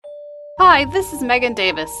Hi, this is Megan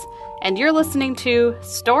Davis, and you're listening to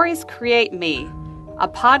Stories Create Me, a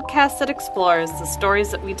podcast that explores the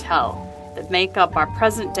stories that we tell that make up our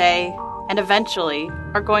present day and eventually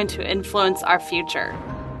are going to influence our future.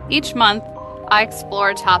 Each month, I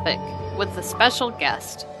explore a topic with a special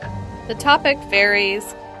guest. The topic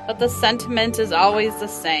varies, but the sentiment is always the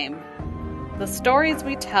same. The stories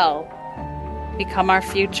we tell become our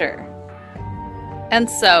future. And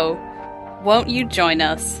so, won't you join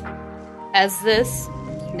us as this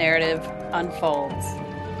narrative unfolds?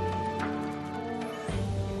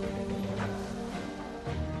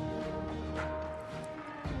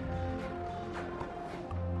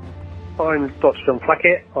 I'm Dr. John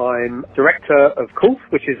Plackett. I'm Director of Cool,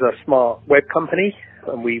 which is a smart web company,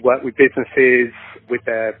 and we work with businesses with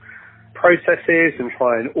their processes and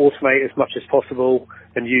try and automate as much as possible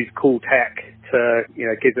and use cool tech to,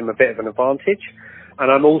 give them a bit of an advantage. And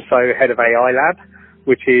I'm also head of AI Lab,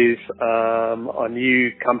 which is a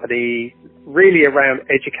new company really around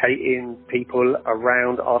educating people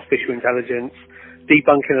around artificial intelligence,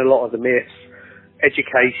 debunking a lot of the myths,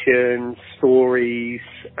 education, stories,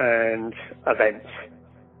 and events.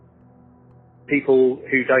 People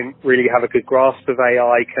who don't really have a good grasp of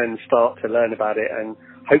AI can start to learn about it and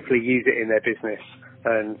hopefully use it in their business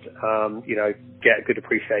and, get a good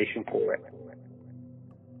appreciation for it.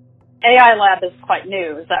 AI Lab is quite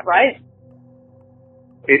new, is that right?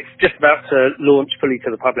 It's just about to launch fully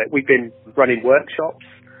to the public. We've been running workshops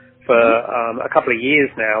for a couple of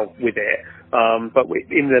years now with it, but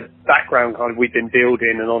in the background, we've been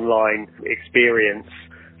building an online experience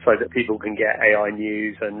so that people can get AI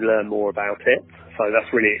news and learn more about it. So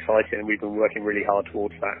that's really exciting, and we've been working really hard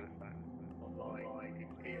towards that.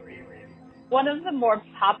 One of the more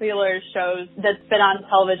popular shows that's been on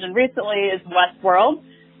television recently is Westworld,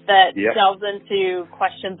 that delves into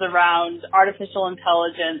questions around artificial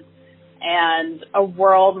intelligence and a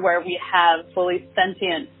world where we have fully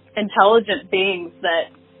sentient, intelligent beings that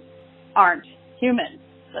aren't human,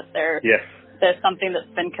 that there's something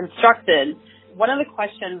that's been constructed. One of the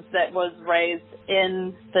questions that was raised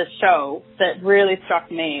in the show that really struck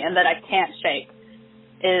me and that I can't shake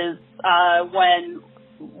is when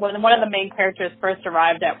one of the main characters first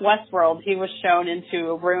arrived at Westworld, he was shown into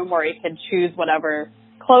a room where he could choose whatever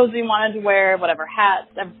clothes he wanted to wear, whatever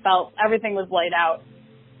hats and belts, everything was laid out.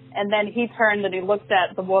 And then he turned and he looked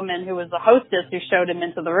at the woman who was the hostess who showed him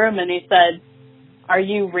into the room and he said, "Are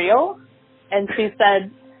you real?" And she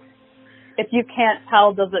said, "If you can't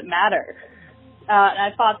tell, does it matter?" And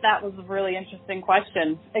I thought that was a really interesting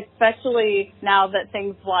question, especially now that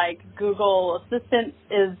things like Google Assistant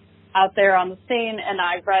is out there on the scene. And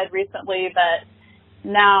I read recently that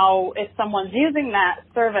now if someone's using that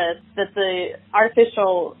service, that the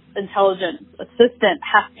artificial intelligence assistant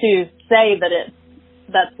has to say that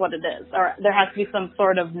that's what it is, or there has to be some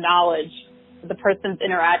sort of knowledge the person's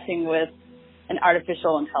interacting with an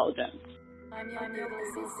artificial intelligence.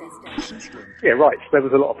 Yeah, right. So there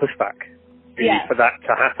was a lot of pushback for that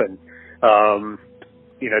to happen.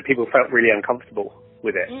 People felt really uncomfortable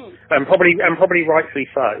with it, and probably rightfully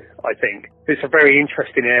so. I think it's a very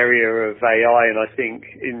interesting area of AI, and I think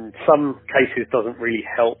in some cases doesn't really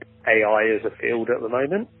help AI as a field at the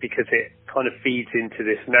moment because it kind of feeds into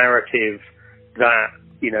this narrative that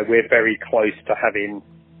we're very close to having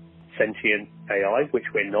sentient AI, which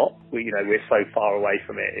we're not. We're so far away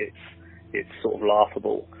from it. It's sort of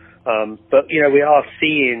laughable. But we are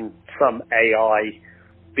seeing some AI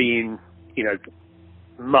being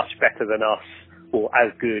much better than us, or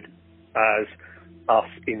as good as us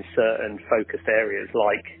in certain focused areas,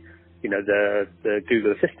 like, the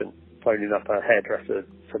Google Assistant phoning up a hairdresser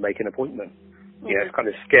to make an appointment. It's kind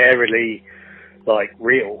of scarily,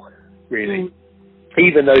 real, really.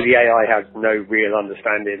 Even though the AI has no real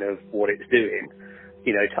understanding of what it's doing,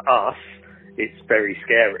 to us, it's very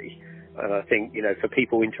scary. And I think, for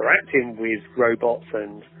people interacting with robots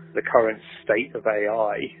and the current state of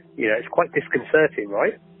AI, it's quite disconcerting,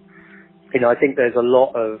 right? I think there's a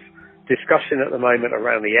lot of discussion at the moment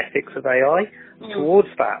around the ethics of AI towards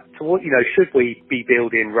that. Should we be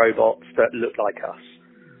building robots that look like us?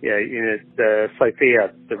 The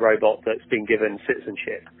Sophia, the robot that's been given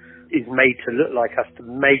citizenship, is made to look like us to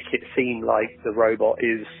make it seem like the robot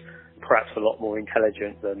is perhaps a lot more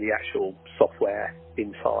intelligent than the actual software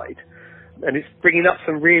inside. And it's bringing up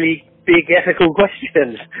some really big ethical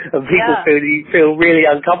questions, and people feel really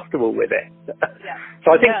uncomfortable with it.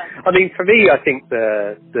 So I think for me, I think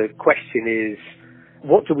the question is,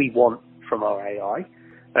 what do we want from our AI?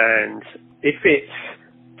 And if it's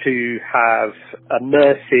to have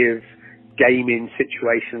immersive gaming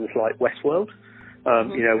situations like Westworld,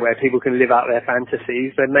 where people can live out their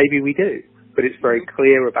fantasies, then maybe we do. But it's very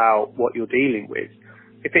clear about what you're dealing with.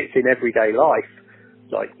 If it's in everyday life,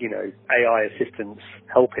 like, AI assistants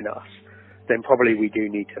helping us, then probably we do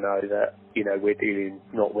need to know that, we're dealing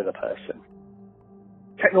not with a person.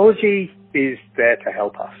 Technology is there to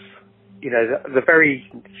help us. The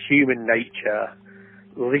very human nature,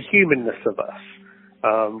 or the humanness of us,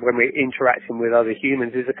 when we're interacting with other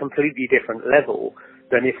humans is a completely different level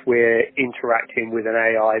than if we're interacting with an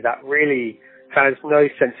AI that really has no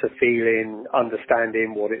sense of feeling,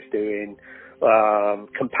 understanding what it's doing,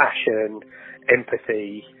 compassion,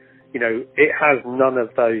 empathy. It has none of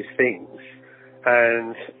those things.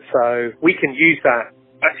 And so we can use that.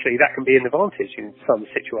 Actually, that can be an advantage in some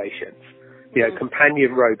situations.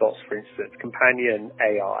 Companion robots, for instance, companion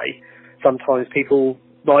AI. Sometimes people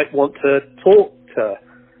might want to talk to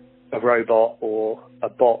a robot or a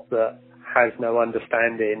bot that has no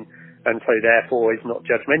understanding and so therefore is not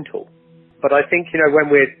judgmental. But I think, when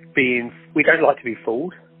we don't like to be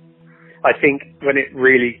fooled. I think when it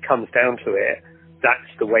really comes down to it,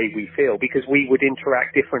 that's the way we feel, because we would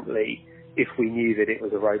interact differently if we knew that it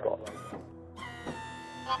was a robot.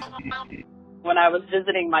 When I was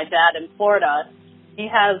visiting my dad in Florida, he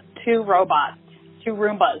has 2 robots, 2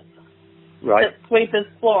 Roombas, that sweep his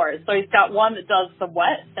floors. So he's got one that does the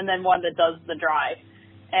wet and then one that does the dry.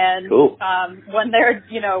 And cool. When they're,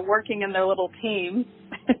 working in their little team,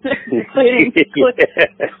 cleaning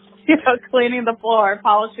the floor,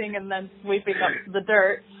 polishing, and then sweeping up the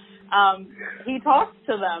dirt, he talks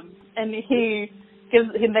to them, and they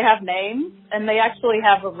have names, and they actually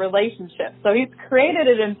have a relationship. So he's created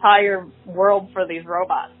an entire world for these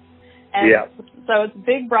robots. And so it's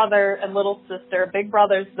Big Brother and Little Sister. Big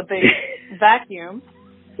Brother's the big vacuum.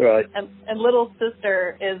 Right. And Little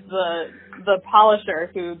Sister is the polisher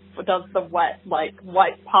who does the wet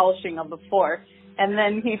polishing of the floor. And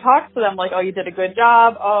then he talks to them like, oh, you did a good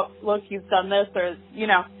job. Oh, look, he's done this. Or,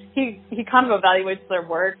 he kind of evaluates their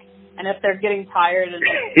work. And if they're getting tired and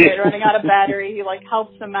they're running out of battery, he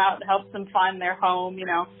helps them out, helps them find their home,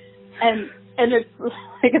 And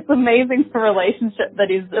it's amazing the relationship that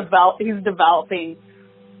he's developing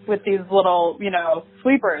with these little,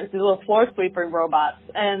 sweepers, these little floor sweeping robots.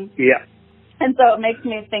 And so it makes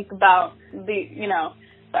me think about the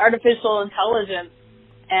artificial intelligence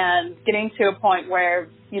and getting to a point where,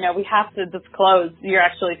 we have to disclose you're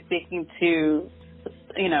actually speaking to,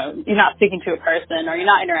 you're not speaking to a person or you're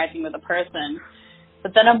not interacting with a person.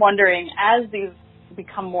 But then I'm wondering, as these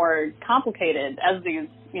become more complicated, as these,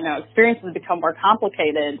 experiences become more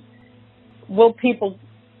complicated, will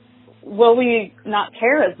we not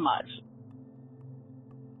care as much?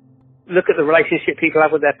 Look at the relationship people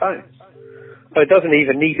have with their phones. So it doesn't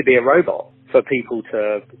even need to be a robot for people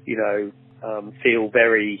to, feel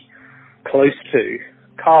very close to.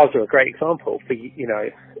 Cars are a great example. For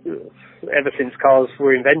ever since cars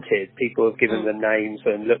were invented, people have given them names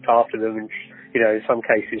and looked after them, and in some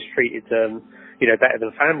cases treated them, better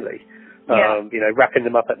than family. Wrapping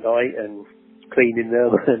them up at night and cleaning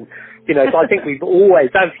them, and so I think we've always,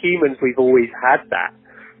 as humans, we've always had that.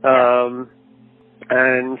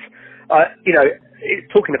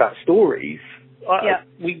 Talking about stories,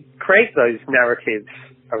 we create those narratives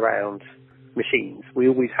around machines. We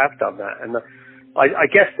always have done that, and I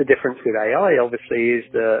guess the difference with AI, obviously, is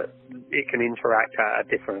that it can interact at a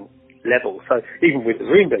different level. So even with the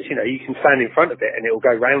Roombas, you can stand in front of it and it will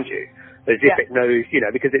go round you as if it knows,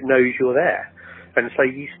 because it knows you're there. And so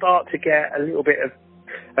you start to get a little bit of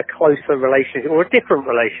a closer relationship, or a different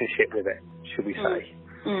relationship with it, should we say.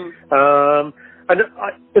 And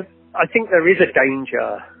I think there is a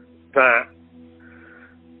danger that,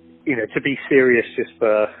 to be serious just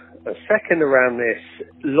for a second around this,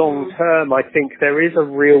 long term, I think there is a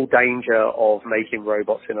real danger of making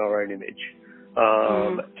robots in our own image,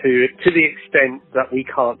 to the extent that we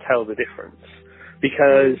can't tell the difference.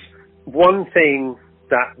 Because one thing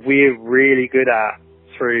that we're really good at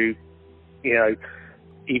through,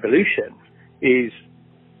 evolution is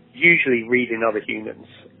usually reading other humans,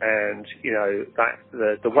 and that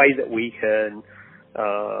the way that we can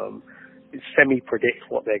semi-predict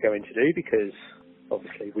what they're going to do, because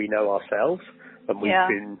obviously we know ourselves, and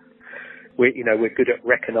we're good at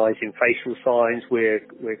recognizing facial signs. We're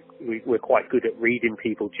quite good at reading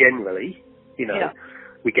people generally.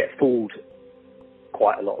 We get fooled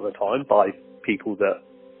quite a lot of the time by people that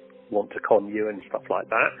want to con you and stuff like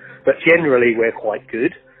that. But generally, we're quite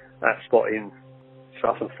good at spotting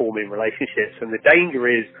stuff and forming relationships. And the danger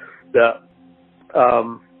is that,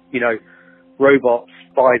 robots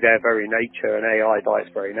by their very nature, and AI by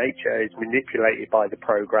its very nature, is manipulated by the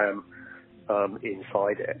program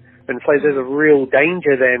inside it. And so there's a real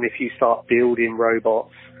danger then if you start building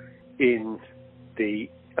robots in the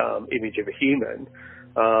image of a human,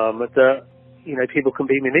 that, you know, people can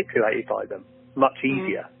be manipulated by them much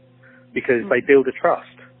easier because they build a trust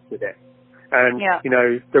with it. And, you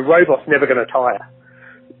know, the robot's never going to tire,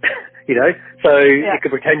 you know, so it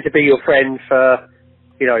could pretend to be your friend for,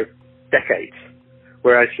 you know, decades.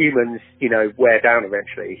 Whereas humans, you know, wear down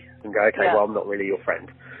eventually and go, okay, well, I'm not really your friend.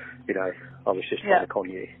 You know, I was just trying to con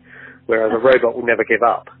you. Whereas a robot will never give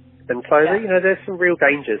up. And so, you know, there's some real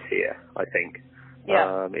dangers here, I think,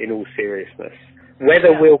 in all seriousness.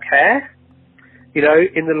 Whether we'll care, you know,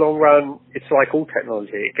 in the long run, it's like all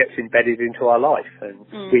technology. It gets embedded into our life and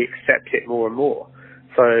we accept it more and more.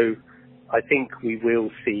 So I think we will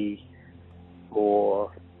see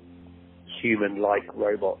more human-like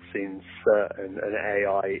robots in certain, and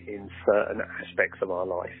AI in certain aspects of our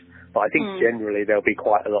life. But I think generally there'll be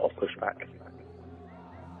quite a lot of pushback.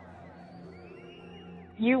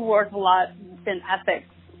 You work a lot in ethics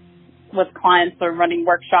with clients or running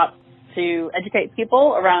workshops to educate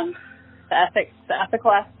people around the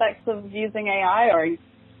ethical aspects of using AI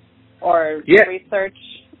or research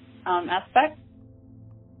aspects?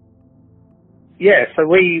 Yeah, so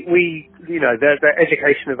we you know, the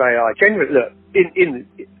education of AI generally, look,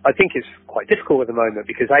 I think it's quite difficult at the moment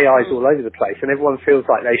because AI is all over the place and everyone feels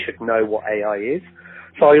like they should know what AI is.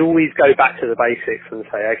 So I always go back to the basics and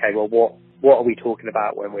say, okay, well, what are we talking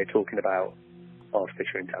about when we're talking about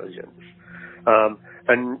artificial intelligence?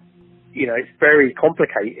 And, you know, it's very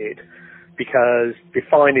complicated because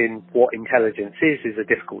defining what intelligence is a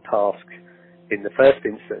difficult task in the first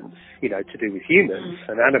instance, you know, to do with humans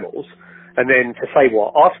and animals. And then to say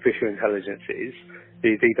what artificial intelligence is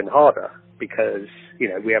even harder because, you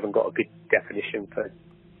know, we haven't got a good definition for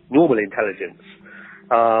normal intelligence.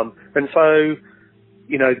 And so,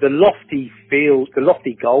 you know, the lofty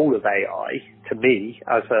goal of AI, to me,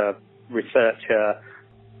 as a researcher,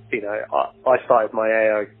 you know, I started my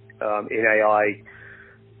AI, in AI,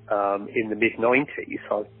 in the mid-90s.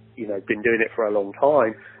 I've, you know, been doing it for a long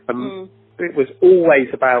time. It was always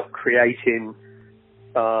about creating,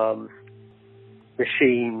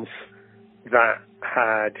 machines that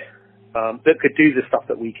had, that could do the stuff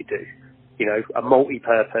that we could do. You know, a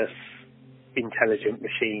multi-purpose, intelligent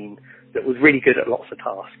machine that was really good at lots of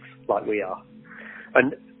tasks like we are.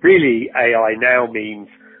 And really AI now means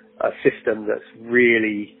a system that's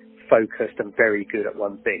really focused and very good at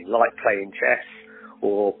one thing, like playing chess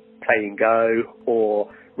or playing Go or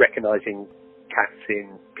recognizing cats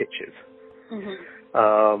in pictures.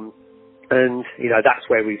 And, you know, that's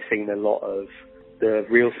where we've seen a lot of the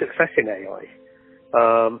real success in AI.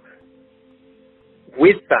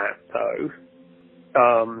 With that, though,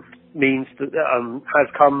 means that has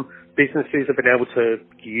come businesses have been able to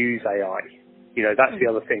use AI. You know, that's the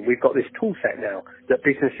other thing. We've got this tool set now that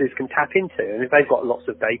businesses can tap into, and if they've got lots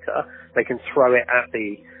of data, they can throw it at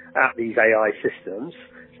these AI systems.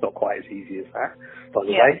 It's not quite as easy as that, by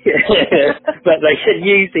the way. But they can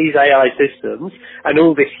use these AI systems and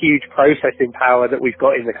all this huge processing power that we've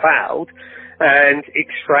got in the cloud and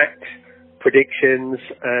extract predictions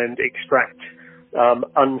and extract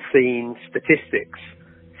unseen statistics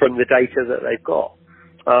from the data that they've got.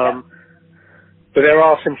 But there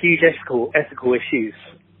are some huge ethical issues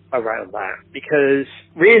around that because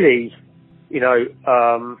really, you know,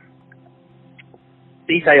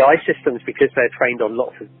 these AI systems, because they're trained on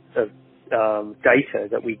lots of data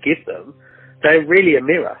that we give them, they're really a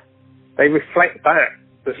mirror. They reflect back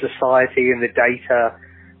the society and the data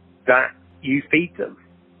that you feed them.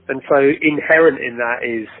 And so inherent in that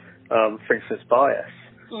is, for instance, bias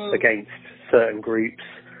against certain groups,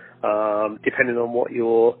 depending on what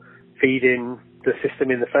you're feeding the system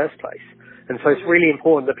in the first place. And so it's really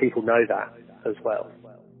important that people know that as well.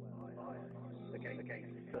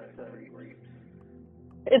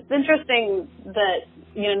 It's interesting that,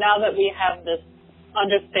 you know, now that we have this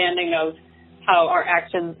understanding of how our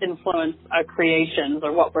actions influence our creations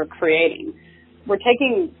or what we're creating, we're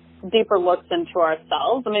taking deeper looks into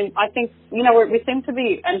ourselves. I mean, I think, you know, we seem to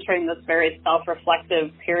be entering this very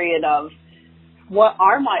self-reflective period of what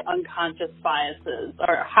are my unconscious biases,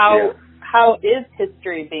 or how is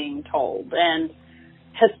history being told? And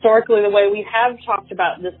historically, the way we have talked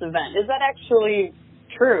about this event, is that actually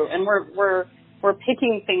true? And we're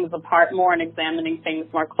picking things apart more and examining things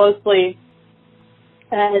more closely.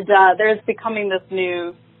 And there's becoming this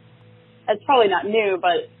new, it's probably not new,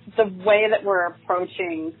 but the way that we're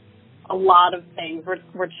approaching a lot of things,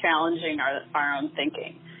 we're challenging our own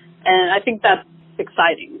thinking. And I think that's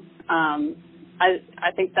exciting.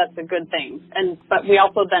 I think that's a good thing. But we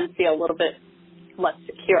also then feel a little bit less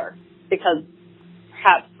secure because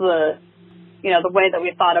perhaps the way that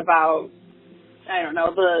we thought about, I don't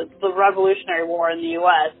know, the Revolutionary War in the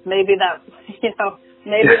U.S., maybe that,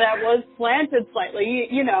 that was slanted slightly,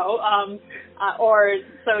 or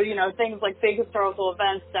so, things like big historical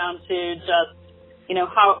events down to just,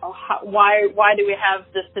 why do we have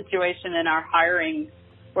this situation in our hiring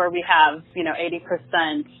where we have,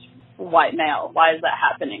 80% white male? Why is that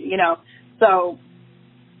happening? So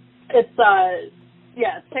it's,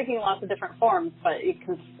 it's taking lots of different forms, but you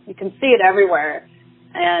can see it everywhere.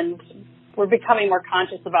 And we're becoming more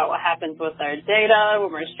conscious about what happens with our data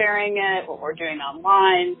when we're sharing it, what we're doing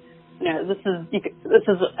online. This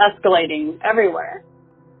is escalating everywhere.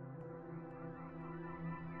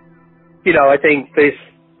 I think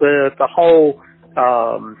the whole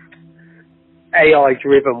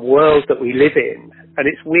AI-driven world that we live in, and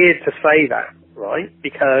it's weird to say that, right?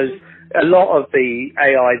 Because a lot of the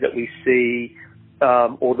AI that we see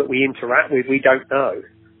or that we interact with, we don't know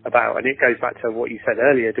about, and it goes back to what you said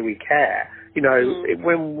earlier. Do we care?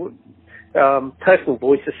 When personal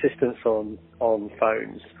voice assistants on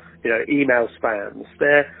phones, email spams,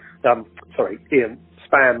 spam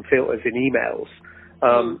filters in emails.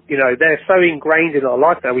 They're so ingrained in our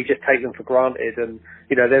life now, we just take them for granted. And,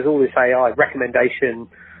 there's all this AI recommendation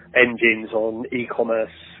engines on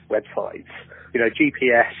e-commerce websites,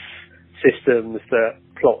 GPS systems that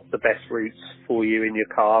plot the best routes for you in your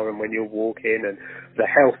car and when you're walking, and the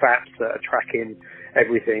health apps that are tracking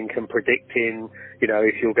everything and predicting,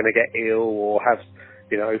 if you're going to get ill or have,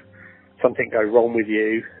 something go wrong with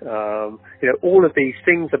you. All of these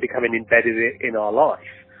things are becoming embedded in our life.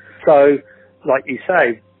 So, like you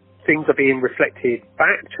say, things are being reflected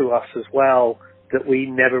back to us as well that we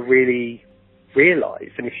never really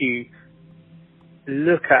realised. And if you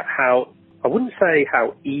look at how, I wouldn't say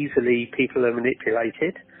how easily people are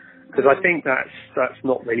manipulated, because I think that's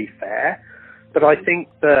not really fair. But I think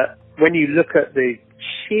that when you look at the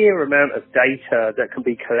sheer amount of data that can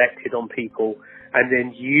be collected on people and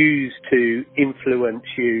then used to influence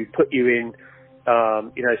you, put you in,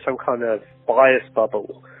 some kind of bias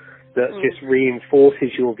bubble that just reinforces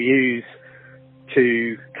your views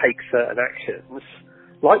to take certain actions,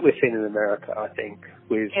 like we're seeing in America, I think,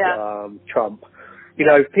 with Trump.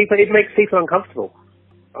 It makes people uncomfortable,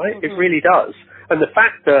 right? It really does. And the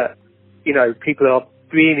fact that, people are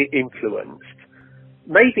being influenced,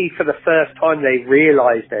 maybe for the first time they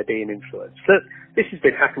realise they're being influenced. Look, this has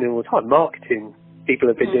been happening all the time. Marketing people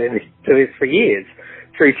have been doing this for years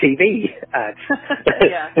through TV ads.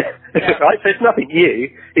 Right? So it's nothing new.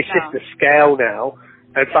 It's just the scale now.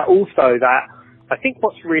 But also that, I think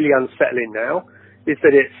what's really unsettling now is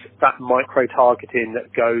that it's that micro-targeting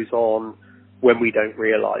that goes on when we don't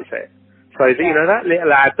realise it. So, that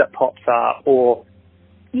little ad that pops up, or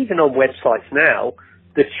even on websites now,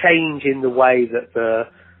 the change in the way that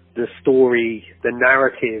the story, the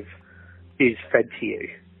narrative is fed to you.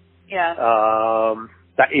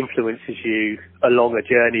 That influences you along a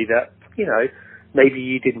journey that, maybe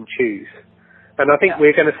you didn't choose. And I think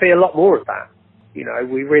we're going to see a lot more of that.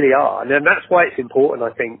 We really are. And then that's why it's important,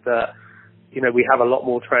 I think, that, we have a lot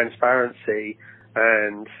more transparency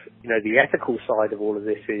and, the ethical side of all of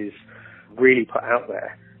this is really put out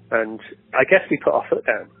there. And I guess we put our foot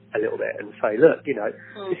down a little bit and say, look,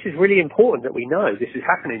 this is really important that we know this is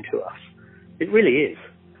happening to us. It really is.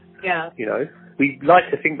 Yeah. We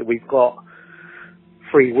like to think that we've got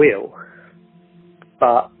free will,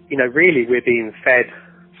 but, really we're being fed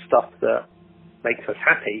stuff that makes us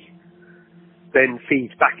happy, then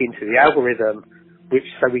feeds back into the algorithm,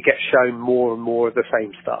 so we get shown more and more of the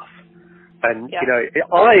same stuff. And,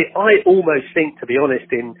 I almost think, to be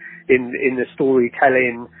honest, in the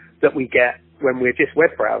storytelling that we get when we're just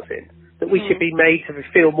web browsing, that we should be made to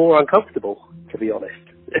feel more uncomfortable, to be honest,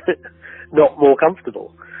 not more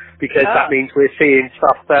comfortable, because that means we're seeing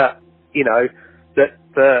stuff that,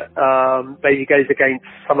 that maybe goes against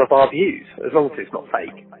some of our views, as long as it's not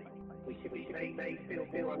fake. We should be made to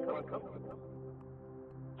feel uncomfortable.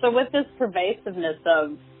 So with this pervasiveness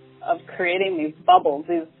of creating these bubbles,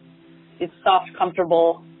 these soft,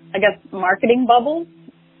 comfortable, I guess, marketing bubbles,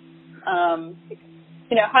 how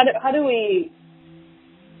do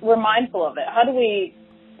we're mindful of it? How do we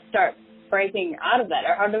start breaking out of that?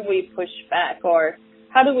 Or how do we push back? Or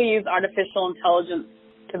how do we use artificial intelligence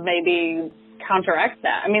to maybe counteract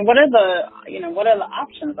that? I mean, what are the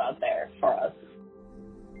options out there for us?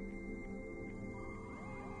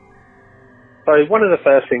 So one of the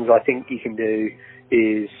first things I think you can do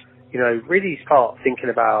is, really start thinking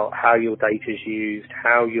about how your data's used,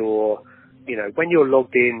 how when you're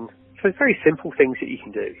logged in. So very simple things that you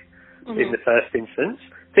can do in the first instance.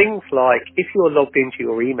 things like if you're logged into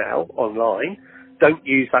your email online, don't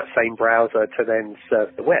use that same browser to then surf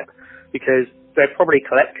the web, because they're probably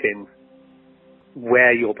collecting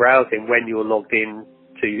where you're browsing when you're logged in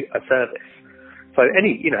to a service. So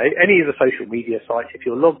any of the social media sites, if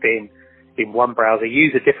you're logged in one browser,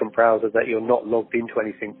 use a different browser that you're not logged into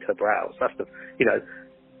anything to browse. That's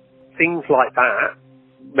things like that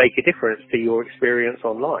make a difference to your experience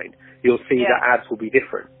online. You'll see that ads will be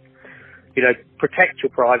different. Protect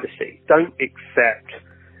your privacy. Don't accept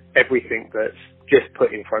everything that's just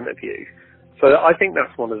put in front of you. So I think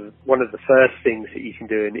that's one of the first things that you can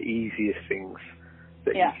do, and the easiest things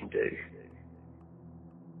that you can do.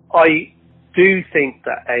 I do think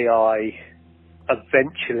that AI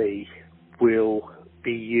eventually will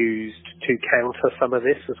be used to counter some of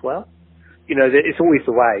this as well. It's always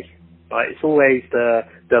the way, right? It's always the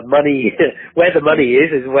money, where the money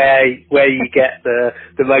is where you get the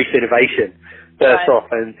most innovation first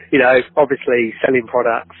off. And, obviously selling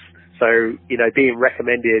products. So, being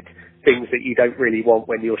recommended things that you don't really want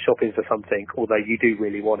when you're shopping for something, although you do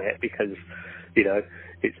really want it because,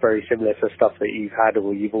 it's very similar to stuff that you've had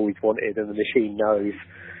or you've always wanted, and the machine knows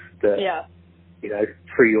that,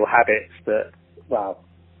 through your habits that, well,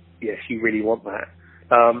 yes, you really want that.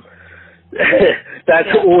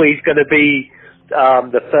 That's always going to be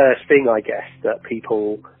the first thing, I guess, that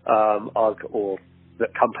people or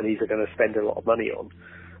that companies are going to spend a lot of money on.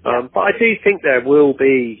 But I do think there will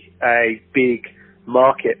be a big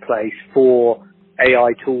marketplace for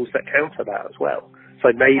AI tools that counter that as well.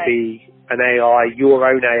 So maybe an AI, your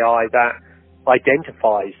own AI, that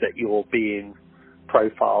identifies that you're being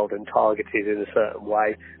profiled and targeted in a certain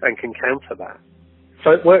way and can counter that.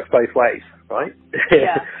 So it works both ways, right?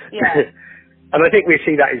 And I think we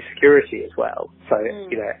see that in security as well. So,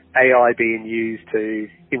 AI being used to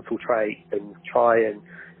infiltrate and try and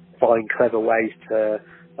find clever ways to,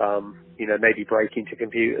 maybe break into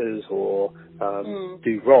computers or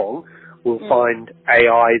do wrong, we'll find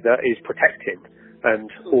AI that is protecting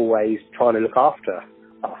and always trying to look after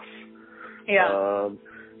us.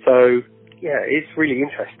 It's really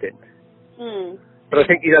interesting. But I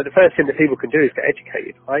think, the first thing that people can do is get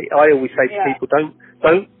educated. I always say to people,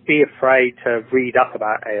 don't be afraid to read up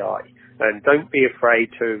about AI, and don't be afraid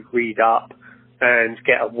to read up and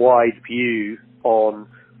get a wide view on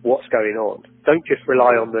what's going on. Don't just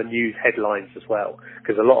rely on the news headlines as well,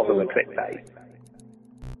 because a lot of them are clickbait.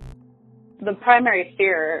 The primary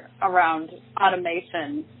fear around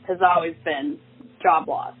automation has always been job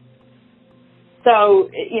loss. So,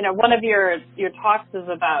 one of your talks is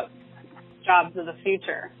about jobs of the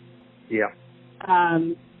future. Yeah.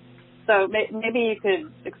 So maybe you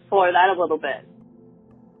could explore that a little bit.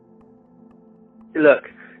 Look,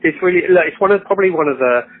 it's probably one of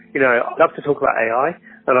the, I love to talk about AI,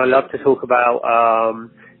 and I love to talk about,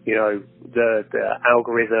 the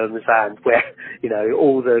algorithms and where,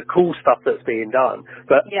 all the cool stuff that's being done.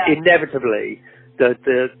 But inevitably,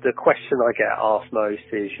 the question I get asked most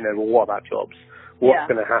is, well, what about jobs? What's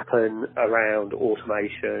going to happen around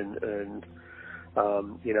automation and, are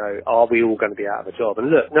we all going to be out of a job? And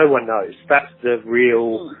look, no one knows. That's the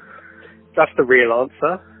real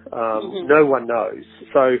answer. No one knows.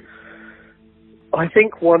 So I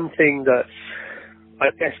think one thing that's,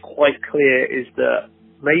 I guess, quite clear is that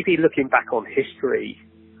maybe looking back on history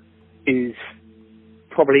is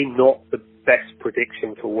probably not the best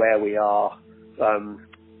prediction for where we are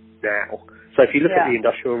now. So if you look at the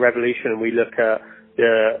Industrial Revolution and we look at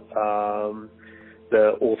the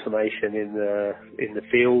automation in the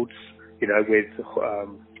fields, with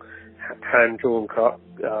hand-drawn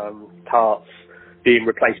carts being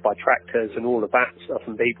replaced by tractors and all of that stuff,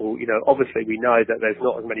 and people, obviously we know that there's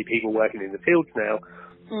not as many people working in the fields now,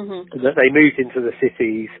 and that they moved into the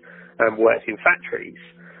cities and worked in factories.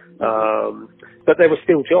 But there were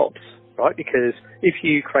still jobs, right? Because if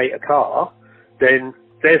you create a car, then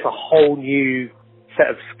there's a whole new set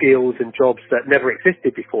of skills and jobs that never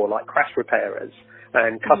existed before, like crash repairers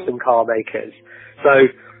and custom car makers. So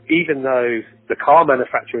even though the car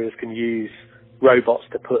manufacturers can use robots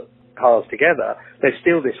to put cars together, there's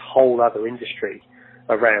still this whole other industry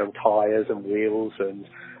around tyres and wheels and,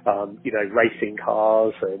 racing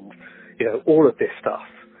cars and, all of this stuff.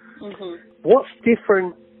 What's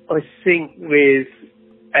different, I think, with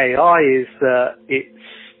AI is that it's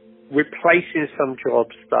replacing some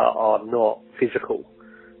jobs that are not physical,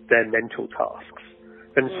 they're mental tasks.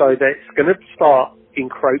 And so that's going to start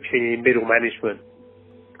encroaching in middle management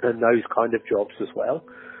and those kind of jobs as well.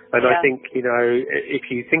 And I think, if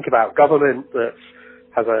you think about government that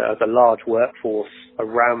has a large workforce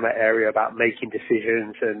around that area about making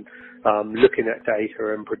decisions and looking at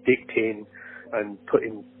data and predicting and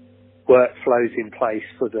putting workflows in place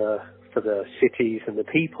for the cities and the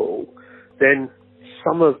people, then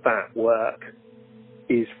some of that work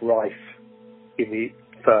is rife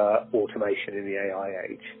for automation in the AI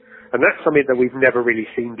age. And that's something that we've never really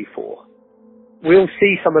seen before. We'll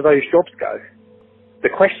see some of those jobs go. The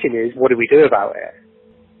question is, what do we do about it?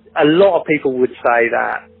 A lot of people would say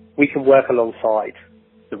that we can work alongside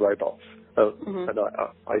the robots. And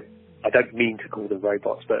I don't mean to call them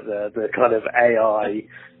robots, but the kind of AI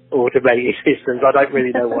automated systems. I don't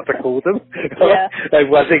really know what to call them. Yeah.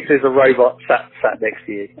 I think there's a robot sat next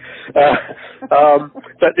to you.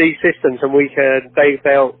 But these systems, and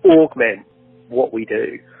they'll augment what we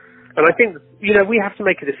do. And I think, we have to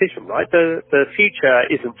make a decision, right? The future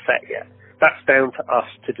isn't set yet. That's down to us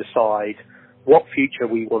to decide what future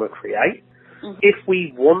we want to create. Mm-hmm. If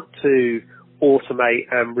we want to automate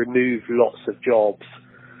and remove lots of jobs,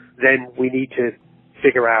 then we need to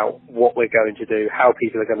figure out what we're going to do, how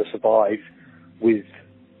people are going to survive with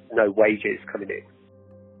no wages coming in.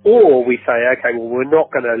 Or we say, okay, well, we're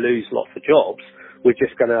not going to lose lots of jobs. We're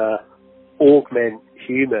just going to augment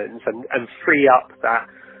humans and free up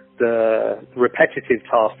the repetitive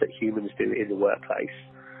tasks that humans do in the workplace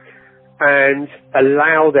and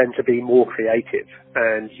allow them to be more creative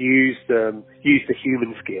and use the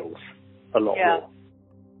human skills a lot more.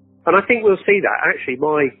 And I think we'll see that. Actually,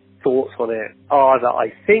 my thoughts on it are that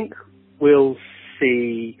I think we'll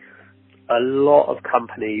see a lot of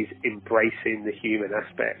companies embracing the human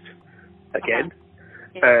aspect again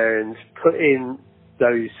and putting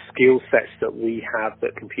those skill sets that we have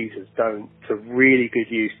that computers don't to really good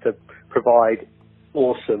use to provide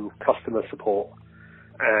awesome customer support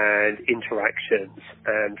and interactions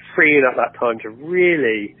and freeing up that time to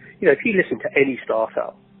really, if you listen to any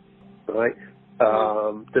startup, right,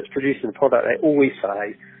 that's producing a product, they always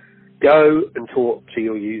say, go and talk to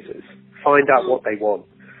your users. Find out what they want.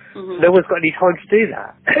 Mm-hmm. No one's got any time to do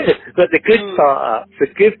that. But the good startups, the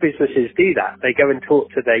good businesses do that. They go and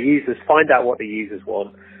talk to their users, find out what the users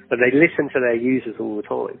want, and they listen to their users all the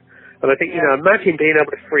time. And I think, imagine being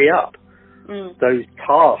able to free up those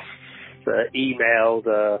tasks, the email,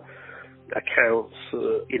 the accounts,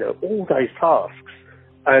 all those tasks,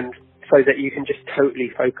 and so that you can just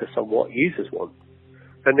totally focus on what users want.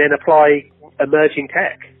 And then apply emerging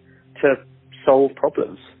tech to solve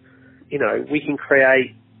problems. We can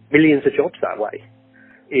create millions of jobs that way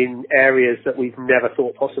in areas that we've never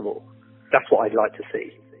thought possible. That's what I'd like to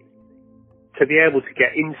see. To be able to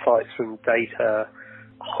get insights from data,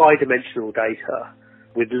 high dimensional data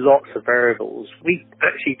with lots of variables, we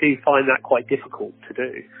actually do find that quite difficult to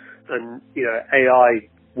do. And, AI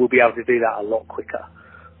will be able to do that a lot quicker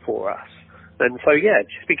for us. And so,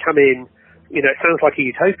 just becoming, it sounds like a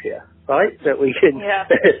utopia, right? That we can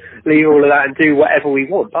leave all of that and do whatever we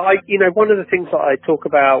want. But one of the things that I talk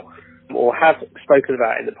about or have spoken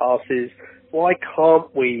about in the past is why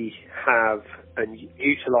can't we have and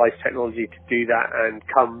utilize technology to do that and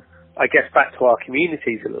come, I guess, back to our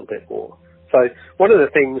communities a little bit more. So one of the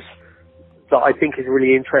things that I think is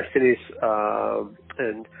really interesting is,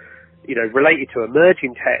 related to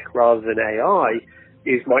emerging tech rather than AI,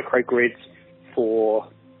 is microgrids for,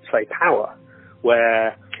 say, power,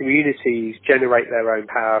 where communities generate their own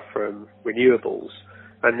power from renewables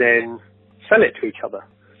and then sell it to each other.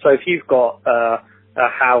 So if you've got a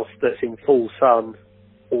house that's in full sun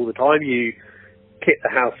all the time, you kit the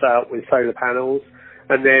house out with solar panels,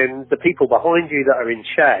 and then the people behind you that are in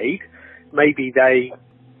shade, maybe they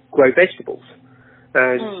grow vegetables,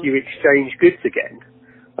 and you exchange goods again.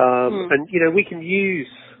 And, we can use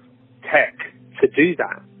tech to do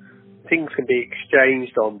that. Things can be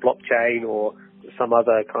exchanged on blockchain or some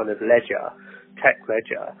other kind of tech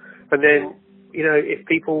ledger. And then,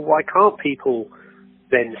 why can't people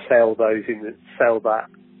then sell those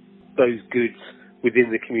goods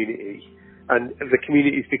within the community? And the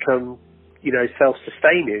communities become,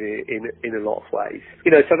 self-sustaining in a lot of ways.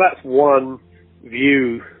 So that's one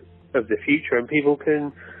view of the future, and people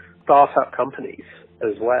can start up companies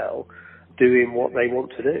as well, doing what they want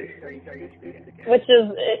to do. Which is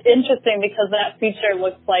interesting because that future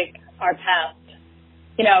looks like our past.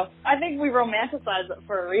 I think we romanticize it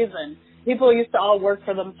for a reason. People used to all work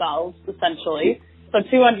for themselves, essentially. So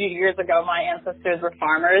 200 years ago, my ancestors were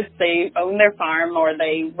farmers. They owned their farm or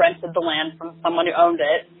they rented the land from someone who owned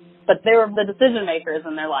it. But they were the decision makers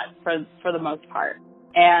in their lives for the most part.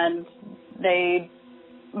 And they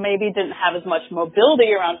maybe didn't have as much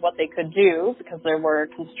mobility around what they could do because there were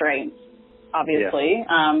constraints, obviously.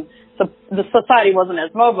 Yeah. So the society wasn't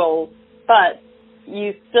as mobile, but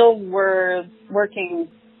you still were working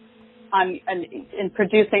in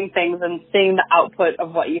producing things and seeing the output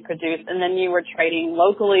of what you produce, and then you were trading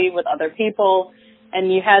locally with other people,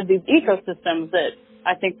 and you had these ecosystems that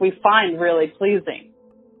I think we find really pleasing.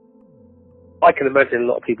 I can imagine a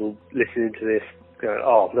lot of people listening to this going,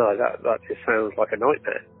 "Oh no, that just sounds like a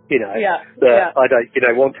nightmare." I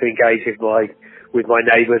don't, want to engage with my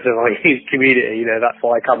neighbours and my community. That's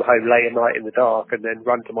why I come home late at night in the dark and then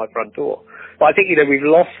run to my front door. But I think, we've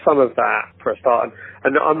lost some of that for a start.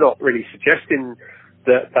 And I'm not really suggesting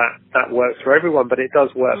that works for everyone, but it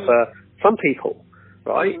does work for some people,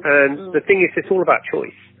 right? And the thing is, it's all about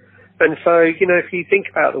choice. And so, if you think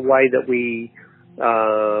about the way that we,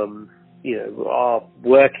 are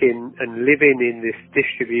working and living in this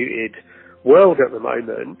distributed world at the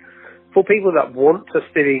moment, for people that want to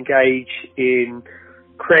still engage in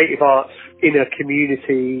creative arts in a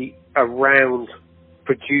community around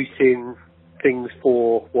producing things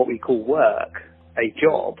for what we call work, a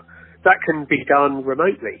job, that can be done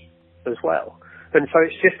remotely as well. And so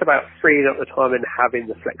it's just about freeing up the time and having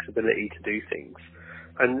the flexibility to do things.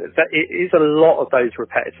 And that it is a lot of those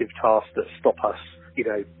repetitive tasks that stop us,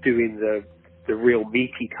 doing the real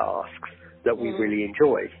meaty tasks that we really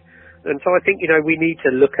enjoy. And so I think, we need to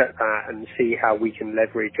look at that and see how we can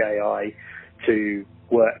leverage AI to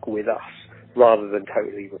work with us rather than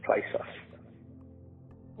totally replace us.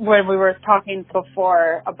 When we were talking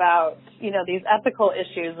before about, these ethical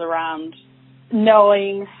issues around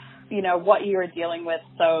knowing, what you're dealing with.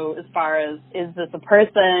 So as far as, is this a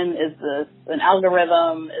person? Is this an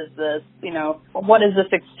algorithm? Is this, what is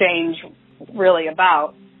this exchange really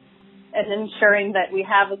about? And ensuring that we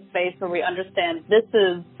have a space where we understand this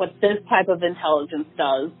is what this type of intelligence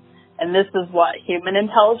does, and this is what human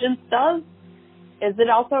intelligence does. Is it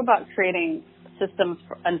also about creating systems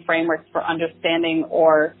and frameworks for understanding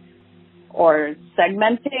or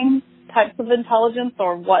segmenting types of intelligence,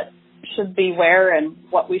 or what should be where and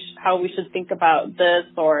how we should think about this,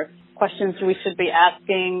 or questions we should be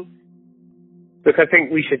asking? Look, I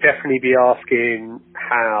think we should definitely be asking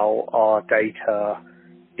how our data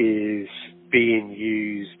is being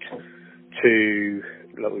used to,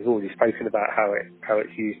 like we've already spoken about how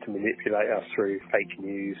it's used to manipulate us through fake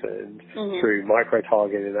news and through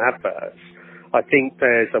micro-targeting adverts. I think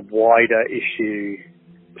there's a wider issue.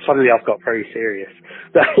 Suddenly I've got very serious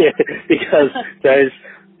because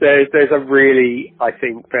there's a really, I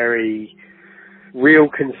think, very real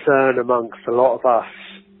concern amongst a lot of us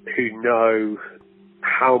who know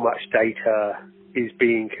how much data is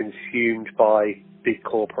being consumed by big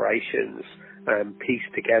corporations and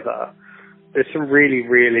pieced together. There's some really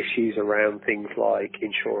real issues around things like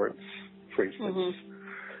insurance, for instance.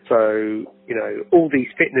 So, all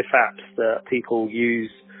these fitness apps that people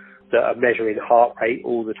use that are measuring heart rate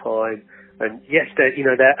all the time, and yes,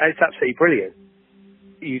 it's absolutely brilliant.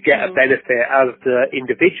 You get a benefit out of the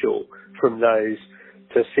individual from those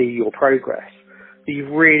to see your progress. But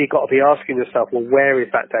you've really got to be asking yourself, well, where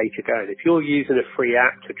is that data going? If you're using a free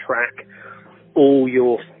app to track all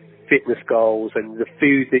your fitness goals and the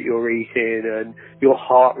food that you're eating and your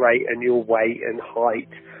heart rate and your weight and height,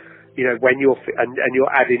 when you're and you're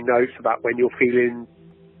adding notes about when you're feeling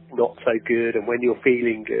not so good and when you're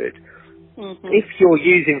feeling good. If you're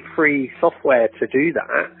using free software to do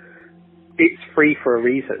that, it's free for a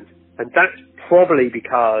reason. And that's probably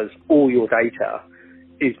because all your data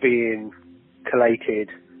is being collated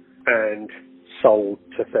and sold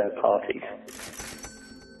to third parties.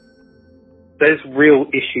 There's real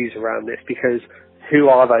issues around this because who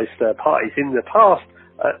are those third parties? In the past,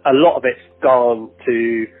 a lot of it's gone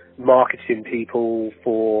to marketing people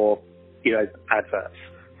for, adverts,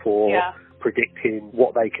 for predicting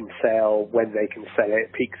what they can sell, when they can sell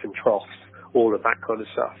it, peaks and troughs, all of that kind of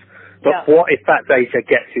stuff. But what if that data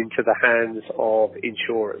gets into the hands of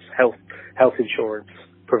insurers, health insurance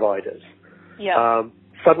providers?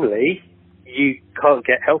 Suddenly, you can't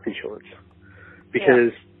get health insurance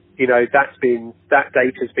because that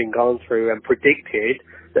data's been gone through and predicted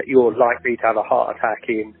that you're likely to have a heart attack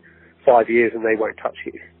in 5 years and they won't touch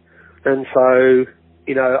you. And so,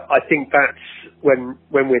 I think that's when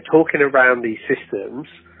we're talking around these systems,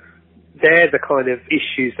 they're the kind of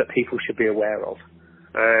issues that people should be aware of.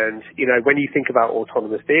 And, when you think about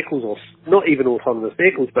autonomous vehicles, or not even autonomous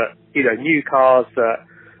vehicles, but, new cars that,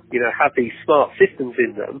 have these smart systems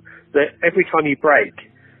in them, that every time you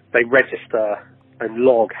brake, they register and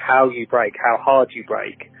log how you brake, how hard you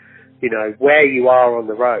brake, where you are on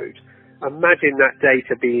the road. Imagine that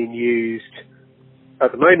data being used.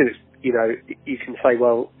 At the moment, you can say,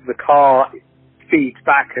 well, the car feeds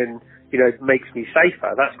back and, makes me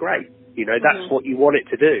safer. That's great. That's what you want it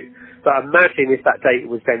to do. But imagine if that data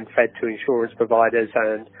was then fed to insurance providers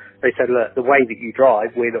and they said, look, the way that you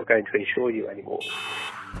drive, we're not going to insure you anymore.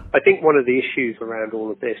 I think one of the issues around all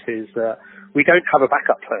of this is that we don't have a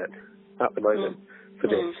backup plan at the moment for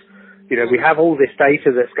this. You know, we have all this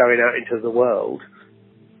data that's going out into the world.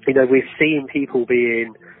 You know, we've seen people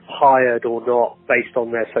being hired or not based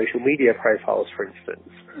on their social media profiles, for instance,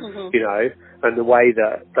 you know, and the way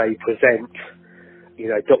that they present, you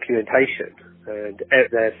know, documentation and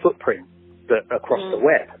their footprint across the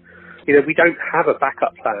web. You know, we don't have a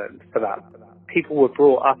backup plan for that. People were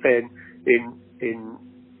brought up in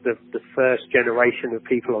the first generation of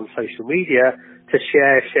people on social media to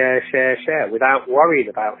share without worrying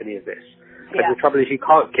about any of this. Yeah. And the trouble is you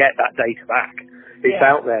can't get that data back. It's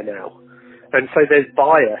out there now. And so there's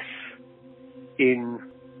bias in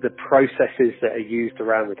the processes that are used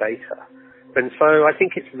around the data. And so I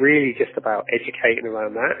think it's really just about educating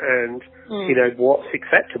around that and, you know, what's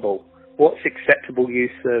acceptable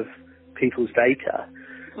use of people's data,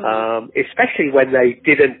 especially when they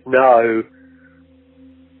didn't know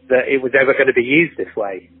that it was ever going to be used this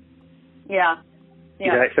way. Yeah. You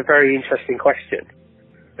know, it's a very interesting question.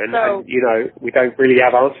 And, you know, we don't really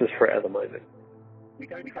have answers for it at the moment. We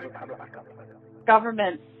don't have a backup plan.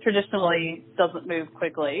 Government traditionally doesn't move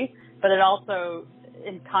quickly, but it also,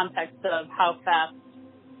 in context of how fast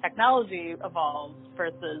technology evolves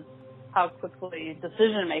versus how quickly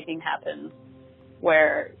decision-making happens,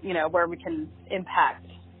 where we can impact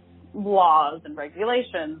laws and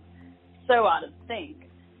regulations so out of sync.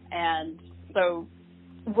 And so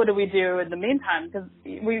what do we do in the meantime? Because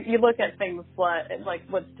you look at things like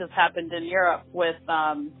what's just happened in Europe with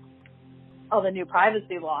all the new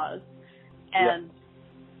privacy laws,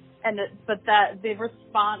 but that the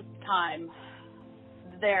response time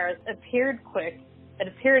there appeared quick. It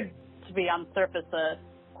appeared to be on the surface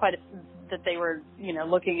that they were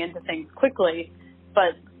looking into things quickly,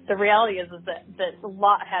 but the reality is that a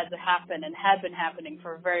lot had to happen and had been happening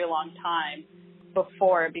for a very long time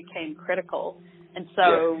before it became critical. And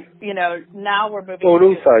so, now we're moving. Well,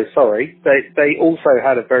 and also, they also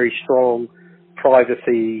had a very strong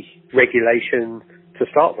privacy regulation to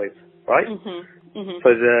start with, right? So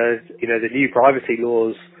the new privacy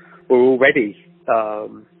laws were already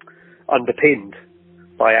underpinned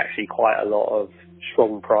by actually quite a lot of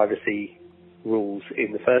strong privacy rules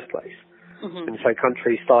in the first place. And so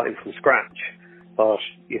countries starting from scratch, or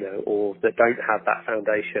that don't have that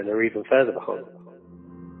foundation are even further behind.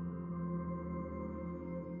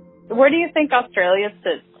 Where do you think Australia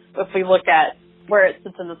sits if we look at where it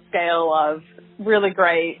sits in the scale of really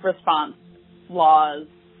great response laws,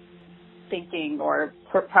 thinking, or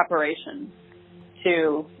preparation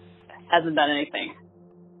to hasn't done anything?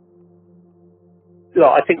 Look,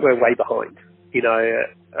 I think we're way behind.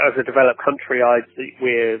 As a developed country,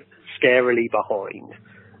 we're scarily behind.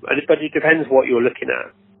 But it depends what you're looking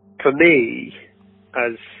at. For me,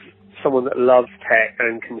 as someone that loves tech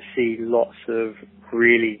and can see lots of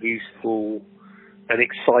really useful and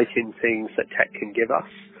exciting things that tech can give us,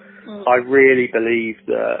 I really believe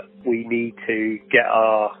that we need to get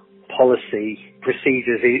our policy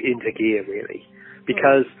procedures into gear, really.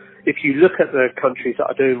 Because if you look at the countries that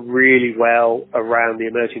are doing really well around the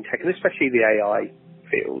emerging tech, and especially the AI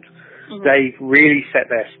field, they've really set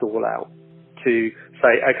their stall out to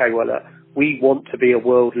say, okay, well, we want to be a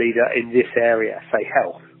world leader in this area, say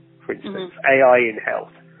health, for instance, AI in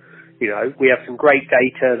health. We have some great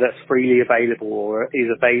data that's freely available or is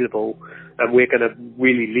available, and we're going to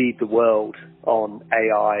really lead the world on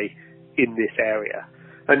AI in this area.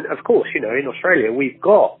 And of course, in Australia, we've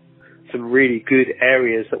got some really good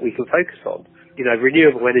areas that we can focus on.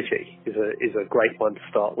 Renewable energy is a great one to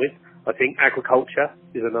start with. I think agriculture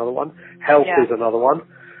is another one. Health is another one.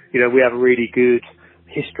 We have a really good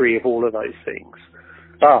history of all of those things.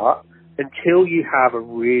 But until you have a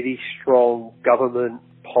really strong government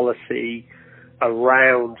policy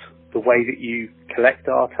around the way that you collect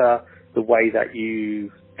data, the way that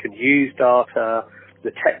you can use data,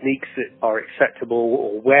 the techniques that are acceptable,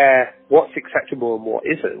 or what's acceptable and what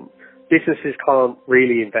isn't, businesses can't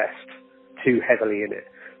really invest too heavily in it.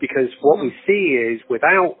 Because what we see is,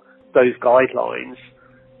 without those guidelines,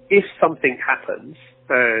 if something happens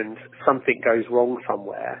and something goes wrong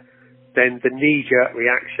somewhere, then the knee-jerk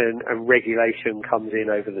reaction and regulation comes in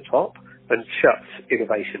over the top and shuts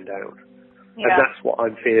innovation down. And that's what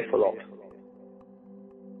I'm fearful of.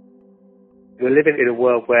 We're living in a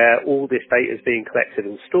world where all this data is being collected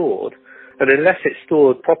and stored, and unless it's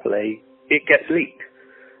stored properly, it gets leaked.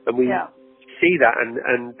 And we see that,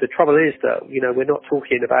 and the trouble is that, we're not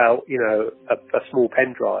talking about, a small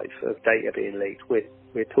pen drive of data being leaked.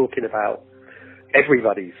 We're talking about,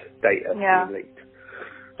 everybody's data being leaked.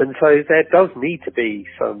 And so there does need to be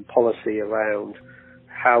some policy around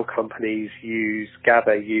how companies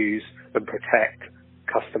gather, use, and protect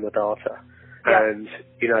customer data. Yeah. And,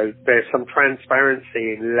 there's some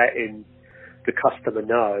transparency in letting the customer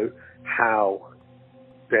know how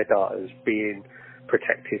their data is being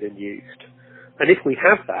protected and used. And if we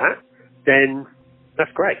have that, then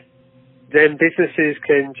that's great. Then businesses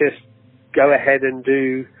can just go ahead and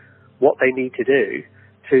do what they need to do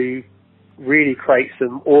to really create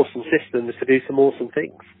some awesome systems to do some awesome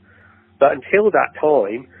things. But until that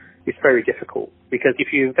time, it's very difficult, because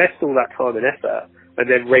if you invest all that time and effort and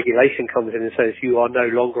then regulation comes in and says you are no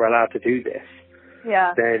longer allowed to do this,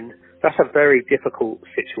 then that's a very difficult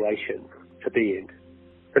situation to be in.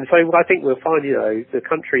 And so I think we'll find, the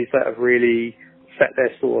countries that have really set their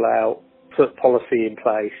stall out, put policy in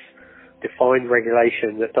place, defined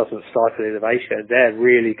regulation that doesn't stifle innovation, they're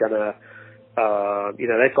really going to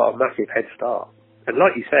they've got a massive head start. And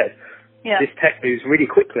like you said, this tech moves really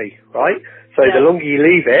quickly, right? So the longer you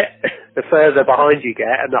leave it, the further behind you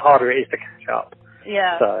get, and the harder it is to catch up.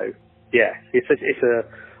 Yeah. So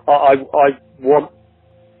I want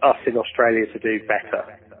us in Australia to do better.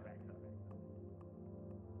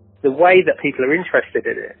 The way that people are interested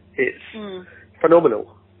in it, it's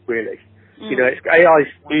phenomenal, really.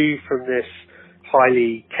 AI's moved from this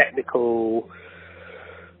highly technical,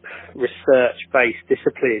 research-based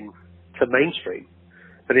discipline to mainstream,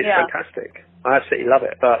 and it's fantastic. I absolutely love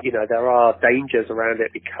it, but there are dangers around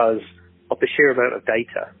it because of the sheer amount of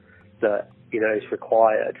data that is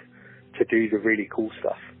required to do the really cool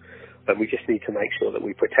stuff, and we just need to make sure that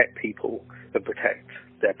we protect people and protect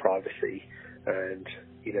their privacy and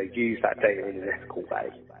use that data in an ethical way.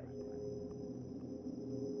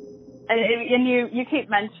 And you keep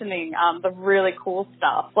mentioning the really cool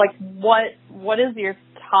stuff. Like what is your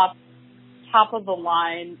top of the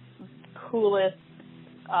line coolest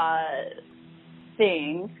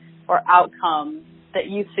thing or outcome that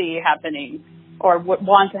you see happening or would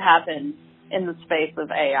want to happen in the space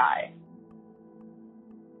of AI?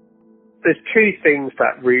 There's two things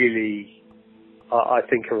that really I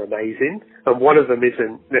think are amazing, and one of them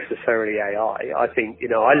isn't necessarily AI. I think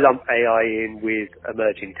I lump AI in with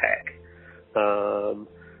emerging tech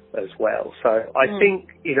as well. So I think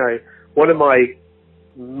one of my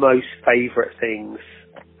most favourite things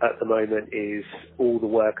at the moment is all the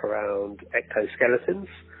work around exoskeletons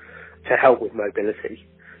to help with mobility.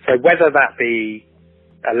 So whether that be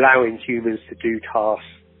allowing humans to do tasks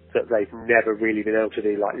that they've never really been able to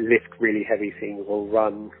do, like lift really heavy things or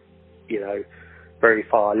run, very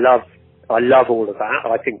far. I love all of that.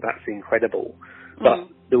 I think that's incredible. But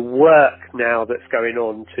the work now that's going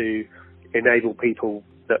on to enable people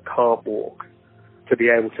that can't walk to be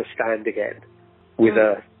able to stand again with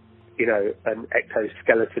an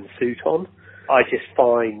exoskeleton suit on, I just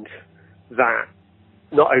find that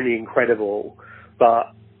not only incredible,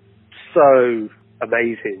 but so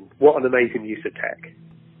amazing. What an amazing use of tech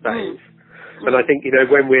that is. And I think,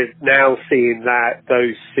 when we're now seeing that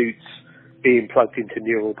those suits being plugged into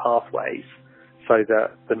neural pathways so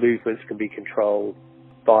that the movements can be controlled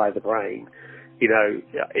by the brain,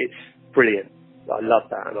 it's brilliant. I love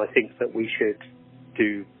that, and I think that we should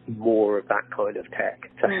do more of that kind of tech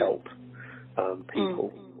to help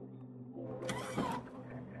people.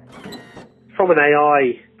 From an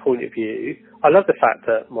AI point of view, I love the fact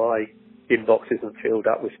that my inbox isn't filled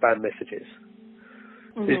up with spam messages.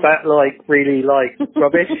 Is that really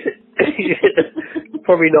rubbish?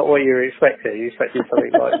 Probably not what you're expecting. You're expecting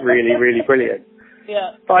something really, really brilliant.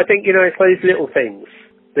 Yeah. But I think, it's those little things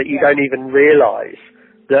that you don't even realise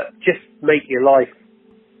that just make your life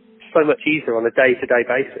so much easier on a day-to-day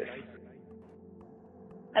basis.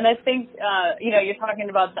 And I think, you're talking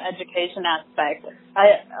about the education aspect.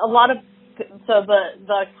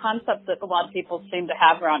 The concept that a lot of people seem to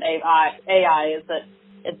have around AI is that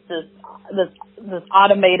it's this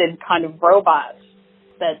automated kind of robot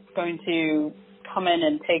that's going to come in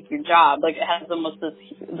and take your job. Like, it has almost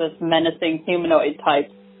this menacing humanoid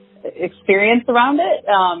type experience around it.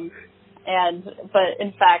 But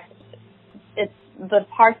in fact, it's the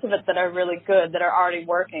parts of it that are really good, that are already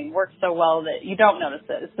working, work so well that you don't notice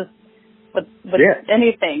it. It's just, with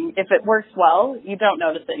anything, if it works well, you don't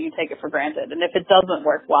notice it, you take it for granted. And if it doesn't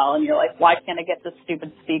work well and you're like, why can't I get this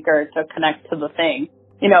stupid speaker to connect to the thing?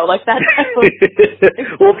 Like that type of...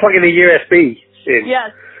 Or plugging a USB in.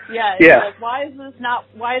 Yes. Yeah. Like, why isn't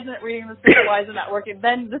it reading the signal? Why isn't that working?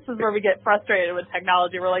 Then this is where we get frustrated with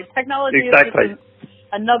technology. We're like, technology is just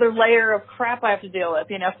another layer of crap I have to deal with,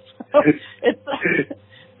 So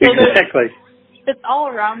Exactly. It's all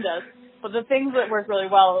around us, but the things that work really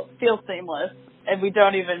well feel seamless. and we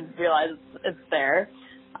don't even realize it's there.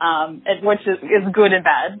 Which is good and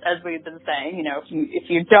bad, as we've been saying. You know, if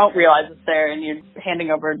you don't realize it's there and you're handing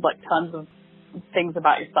over like tons of things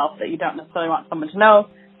about yourself that you don't necessarily want someone to know,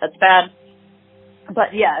 that's bad.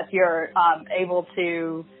 But yeah, if you're able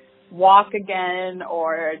to walk again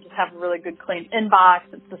or just have a really good clean inbox,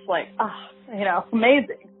 it's just like,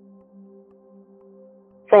 amazing.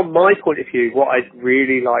 From my point of view, what I'd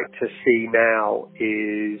really like to see now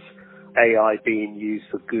is AI being used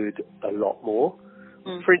for good a lot more.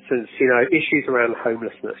 For instance, issues around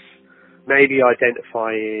homelessness, maybe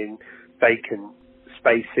identifying vacant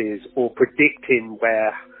spaces or predicting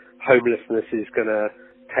where homelessness is going to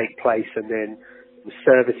take place and then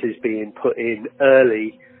services being put in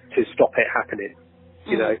early to stop it happening,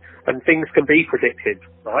 and things can be predicted,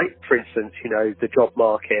 right? For instance, the job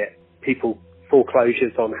market,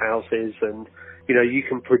 foreclosures on houses, and, you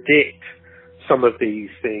can predict some of these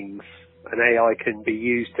things, and AI can be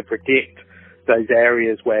used to predict those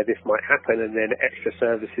areas where this might happen, and then extra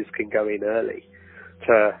services can go in early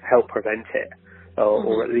to help prevent it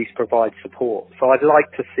or at least provide support. So I'd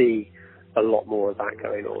like to see a lot more of that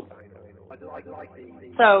going on.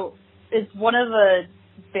 So is one of the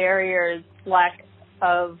barriers lack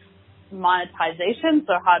of monetization?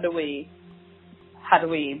 So how do we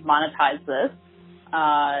monetize this?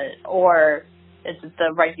 Or is it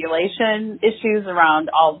the regulation issues around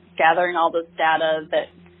gathering all this data that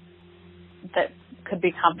could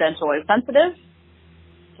be confidential or sensitive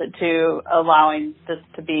to allowing this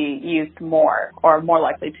to be used more or more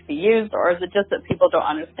likely to be used? Or is it just that people don't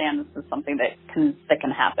understand this is something that can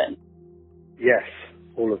happen? Yes,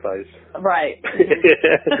 all of those. Right.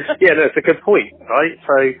 Yeah, no, it's a good point, right?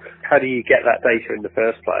 So how do you get that data in the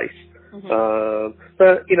first place?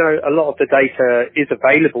 But, a lot of the data is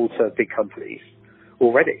available to big companies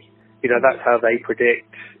already. That's how they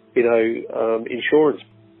predict,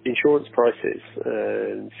 insurance prices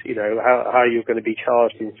and, how you're going to be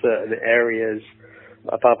charged in certain areas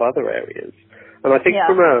above other areas. And I think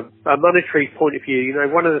from a monetary point of view,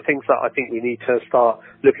 one of the things that I think we need to start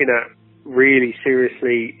looking at really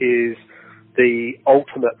seriously is the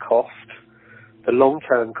ultimate cost, the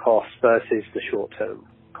long-term cost versus the short-term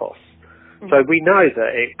costs. So we know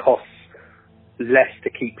that it costs less to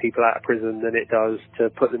keep people out of prison than it does to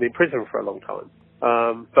put them in prison for a long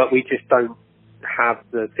time. But we just don't have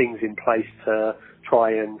the things in place to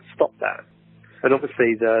try and stop that. And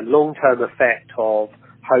obviously the long-term effect of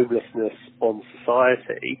homelessness on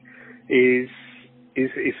society is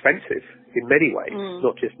expensive in many ways,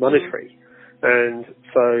 not just monetary. And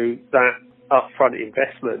so that upfront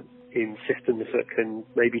investment in systems that can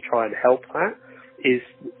maybe try and help that is,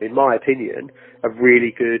 in my opinion, a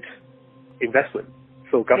really good investment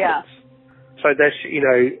for governments. So there's,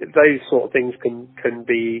 those sort of things can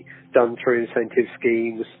be done through incentive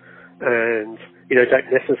schemes and,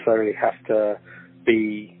 don't necessarily have to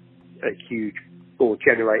be a huge or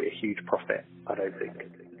generate a huge profit, I don't think.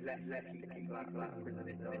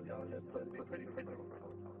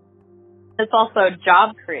 It's also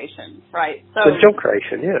job creation, right? So job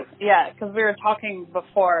creation, yeah. Yeah, because we were talking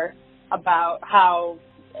before about how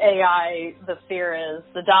AI, the fear is,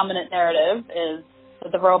 the dominant narrative is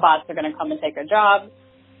that the robots are going to come and take our jobs.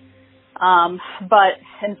 But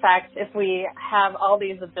in fact, if we have all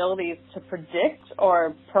these abilities to predict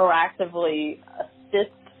or proactively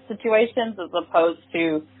assist situations as opposed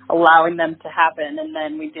to allowing them to happen and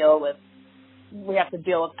then we have to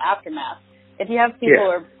deal with aftermath. If you have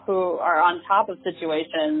people who are on top of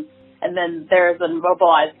situations and then there's a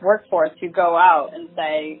mobilized workforce who go out and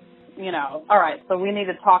say, all right, so we need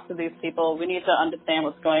to talk to these people. We need to understand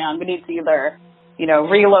what's going on. We need to either,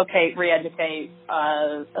 relocate, re-educate,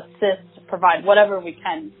 assist, provide whatever we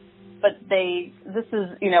can. But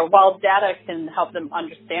while data can help them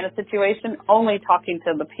understand a situation, only talking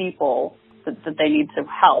to the people that they need to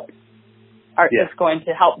help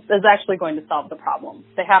is actually going to solve the problem.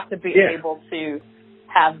 They have to be able to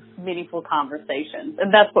have meaningful conversations.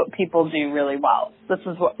 And that's what people do really well. This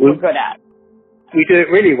is what we're good at. We do it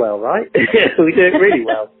really well, right? We do it really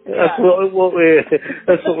well. That's what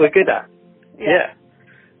we're good at. Yeah,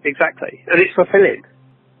 exactly. And it's fulfilling.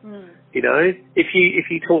 If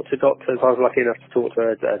you talk to doctors, I was lucky enough to talk to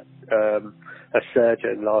a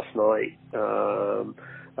surgeon last night,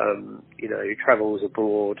 who travels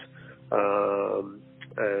abroad,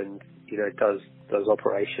 and, does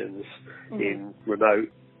operations in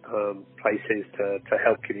remote places to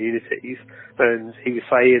help communities. And he was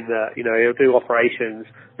saying that, he'll do operations,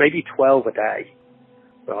 maybe 12 a day,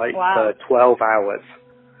 right? Wow. For 12 hours.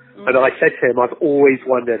 And I said to him, I've always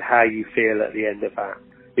wondered how you feel at the end of that.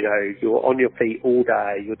 You're on your feet all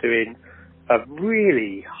day, you're doing a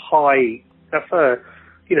really high,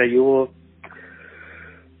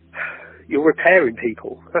 you're repairing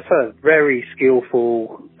people. That's a very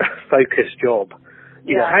skillful, focused job.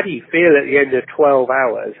 You know, how do you feel at the end of 12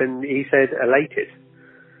 hours? And he said, elated,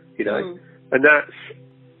 and that's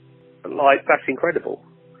incredible.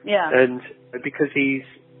 Yeah. And because he's,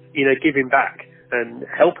 giving back and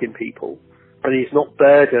helping people, and he's not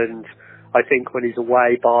burdened, I think, when he's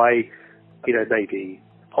away by, maybe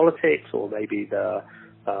politics or maybe the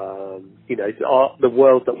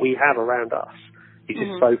world that we have around us. He's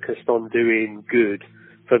just focused on doing good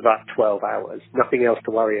for that 12 hours, nothing else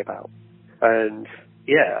to worry about. And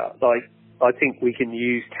I think we can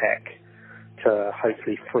use tech to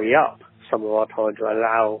hopefully free up some of our time to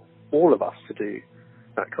allow all of us to do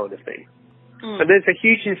that kind of thing. And there's a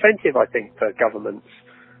huge incentive, I think, for governments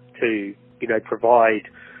to, provide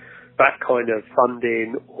that kind of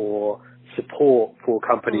funding or support for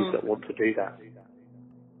companies that want to do that.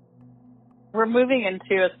 We're moving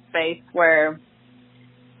into a space where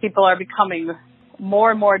people are becoming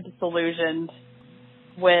more and more disillusioned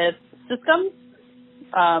with systems.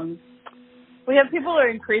 We have people who are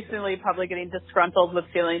increasingly probably getting disgruntled with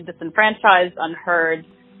feeling disenfranchised, unheard,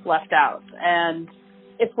 left out. And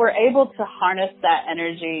if we're able to harness that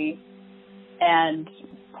energy and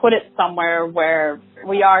put it somewhere where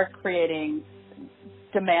we are creating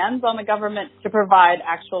demands on the government to provide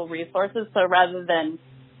actual resources, so rather than,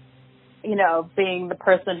 being the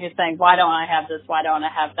person who's saying, why don't I have this, why don't I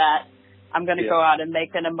have that, I'm going to go out and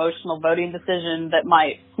make an emotional voting decision that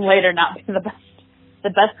might later not be the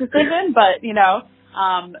best decision, but,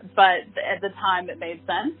 but at the time it made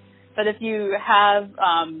sense. But if you have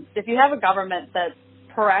a government that's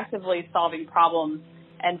proactively solving problems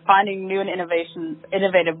and finding new and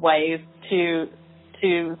innovative ways to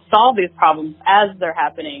solve these problems as they're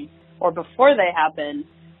happening or before they happen,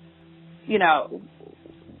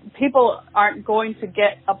 people aren't going to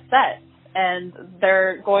get upset, and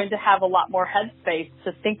they're going to have a lot more headspace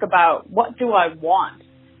to think about, what do I want?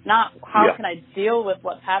 Not how can I deal with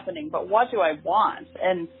what's happening, but what do I want?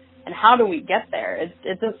 And how do we get there?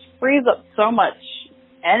 It just frees up so much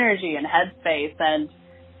energy and headspace, and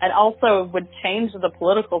also would change the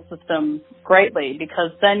political system greatly,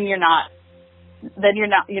 because then you're not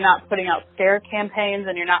putting out scare campaigns,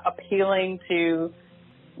 and you're not appealing to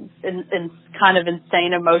in kind of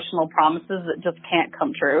insane emotional promises that just can't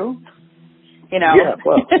come true.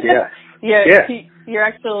 You're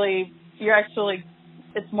actually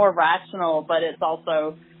it's more rational, but it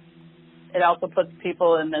also puts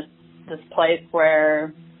people in this place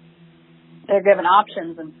where they're given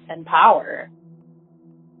options and power.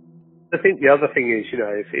 I think the other thing is,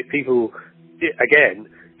 if people, again,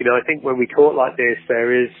 I think when we talk like this,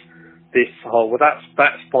 there is this whole, well, that's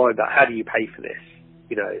fine, but how do you pay for this?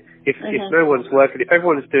 If no one's working, if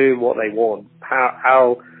everyone's doing what they want,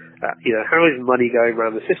 how is money going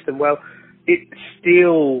around the system? Well, you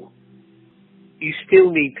still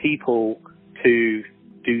need people to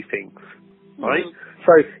do things, right?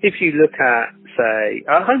 So if you look at, say,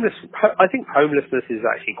 I think homelessness is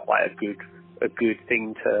actually quite a good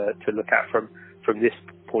thing to look at from this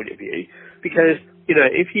point of view, because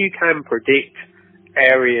if you can predict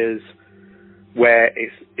areas where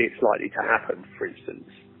it's likely to happen, for instance,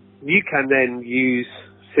 you can then use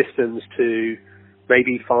systems to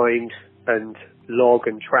maybe find and log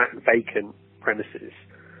and track vacant premises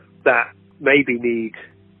that maybe need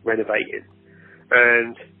renovating,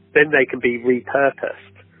 and then they can be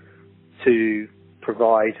repurposed to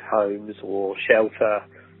provide homes or shelter,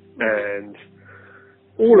 and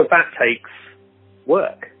all of that takes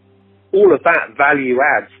work. All of that value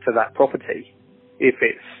adds to that property. If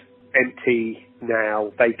it's empty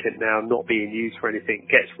now, vacant now, not being used for anything,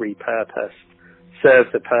 gets repurposed,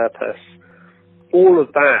 serves a purpose. All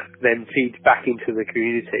of that then feeds back into the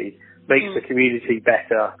community, makes the community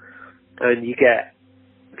better, and you get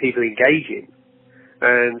people engaging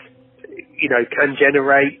and, can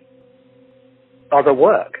generate other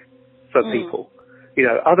work for people,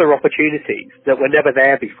 other opportunities that were never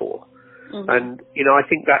there before. And, I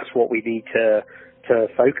think that's what we need to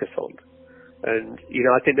focus on. And,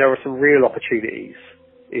 I think there are some real opportunities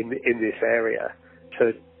in this area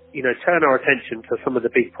to, turn our attention to some of the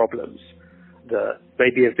big problems that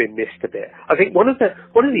maybe have been missed a bit. I think one of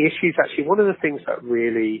the issues, actually, one of the things that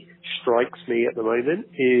really strikes me at the moment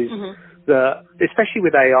is that, especially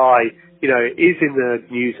with AI, it is in the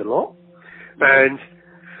news a lot. And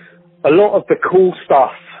a lot of the cool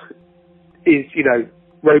stuff is,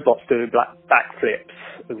 robots doing backflips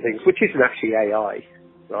and things, which isn't actually AI,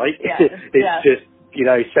 right? Yeah, it's just,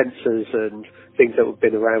 sensors and things that have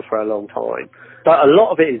been around for a long time. But a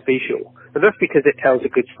lot of it is visual. And that's because it tells a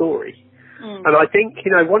good story. And I think,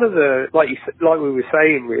 one of the, like we were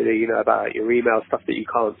saying really, about your email stuff that you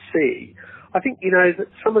can't see, I think, that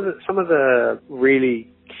some of the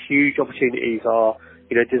really huge opportunities are,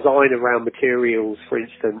 design around materials, for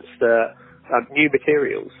instance, that new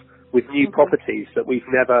materials with new properties that we've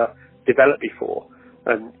never developed before.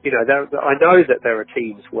 And, I know that there are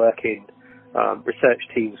teams working, research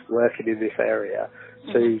teams working in this area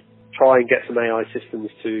to try and get some AI systems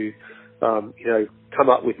to, come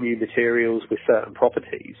up with new materials with certain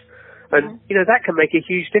properties. And, that can make a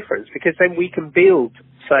huge difference because then we can build,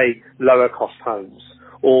 say, lower cost homes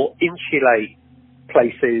or insulate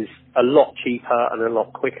places a lot cheaper and a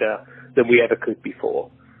lot quicker than we ever could before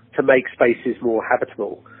to make spaces more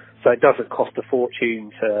habitable. So it doesn't cost a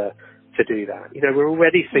fortune to do that. We're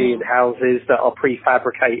already seeing houses that are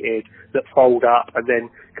prefabricated that fold up and then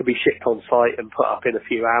can be shipped on site and put up in a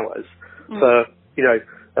few hours for,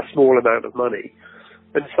 a small amount of money.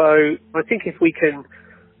 And so I think if we can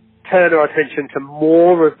turn our attention to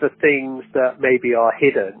more of the things that maybe are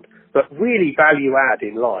hidden, but really value add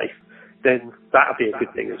in life, then that would be a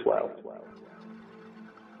good thing as well.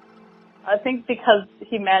 I think because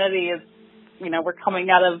humanity is, we're coming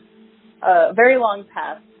out of a very long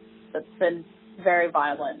past that's been very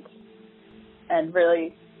violent and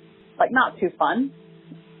really, not too fun.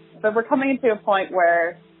 But we're coming into a point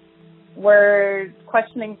where we're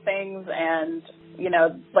questioning things and,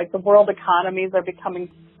 the world economies are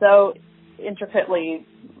becoming so intricately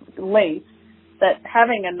linked that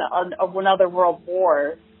having another world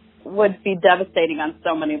war would be devastating on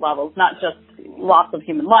so many levels, not just loss of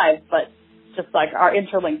human lives, but just our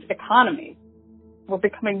interlinked economies. We're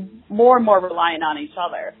becoming more and more reliant on each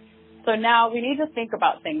other. So now we need to think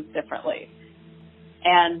about things differently.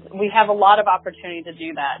 And we have a lot of opportunity to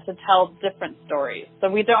do that, to tell different stories. So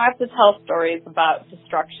we don't have to tell stories about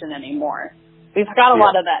destruction anymore. We've got a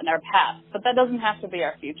lot of that in our past, but that doesn't have to be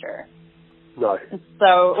our future. No.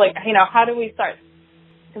 So, how do we start?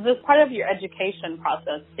 Because this part of your education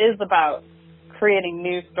process is about creating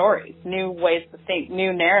new stories, new ways to think,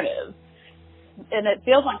 new narratives. And it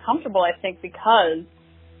feels uncomfortable, I think, because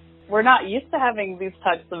we're not used to having these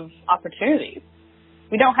types of opportunities.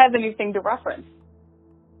 We don't have anything to reference.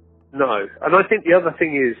 No. And I think the other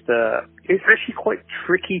thing is that it's actually quite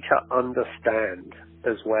tricky to understand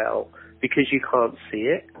as well because you can't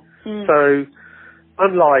see it. So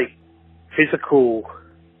unlike physical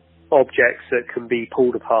objects that can be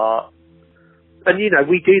pulled apart, and,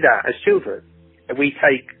 we do that as children. And we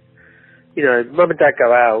take, mum and dad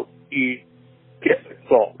go out, you get the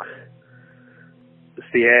clock, it's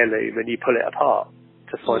the heirloom, and you pull it apart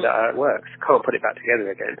to find out how it works. Can't put it back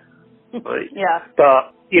together again. Right? Yeah.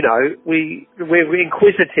 But, we're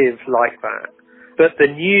inquisitive like that. But the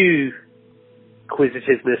new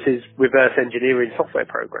inquisitiveness is reverse engineering software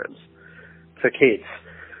programs for kids.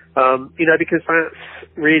 Because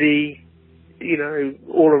that's really,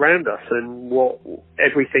 all around us and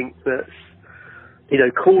everything that's,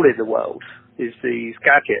 cool in the world is these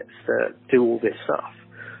gadgets that do all this stuff.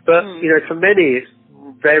 But, for many it's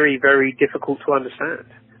very, very difficult to understand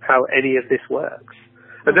how any of this works.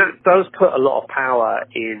 And that does put a lot of power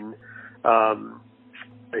in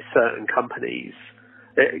certain companies.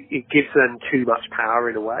 It gives them too much power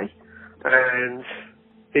in a way. And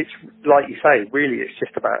it's, like you say, really it's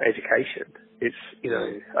just about education. It's,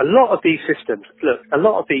 a lot of these systems, a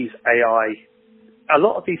lot of these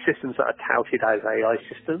systems that are touted as AI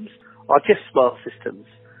systems are just smart systems.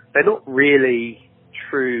 They're not really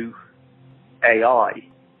true AI,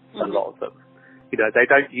 a lot of them. They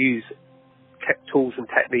don't use tools and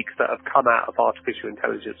techniques that have come out of artificial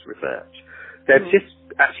intelligence research. They're just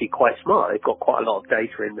actually quite smart. They've got quite a lot of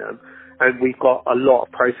data in them, and we've got a lot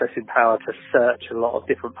of processing power to search a lot of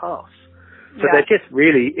different paths. So they're just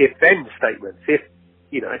really if-then statements. If,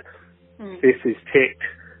 this is ticked,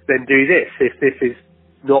 then do this. If this is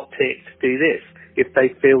not ticked, do this. If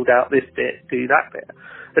they filled out this bit, do that bit.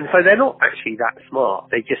 And so they're not actually that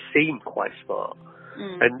smart. They just seem quite smart.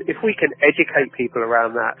 And if we can educate people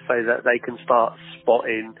around that so that they can start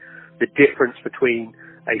spotting the difference between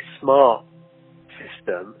a smart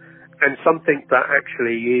system and something that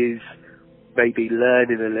actually is maybe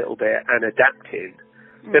learning a little bit and adapting,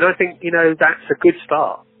 then I think, that's a good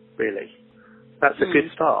start, really. That's a good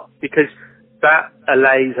start because that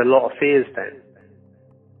allays a lot of fears then.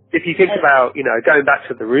 If you think about, going back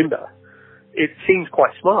to the Roomba, it seems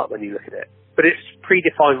quite smart when you look at it, but it's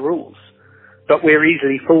predefined rules. But we're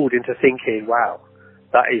easily fooled into thinking, wow,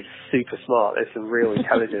 that is super smart. There's some real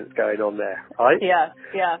intelligence going on there, right? Yeah.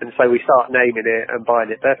 And so we start naming it and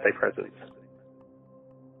buying it birthday presents.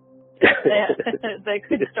 They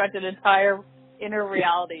construct an entire inner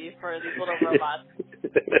reality for these little robots.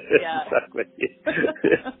 Yeah. Exactly.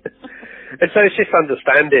 And so it's just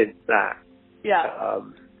understanding that. Yeah.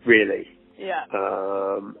 Really. Yeah.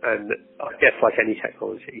 And I guess like any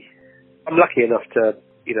technology, I'm lucky enough to,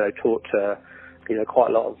 talk to, quite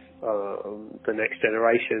a lot of the next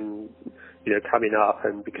generation, coming up,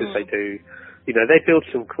 and because they do, they build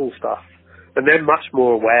some cool stuff, and they're much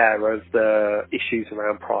more aware of the issues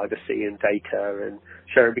around privacy and data and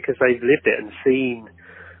sharing because they've lived it and seen,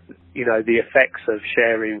 the effects of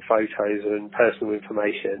sharing photos and personal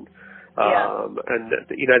information. And,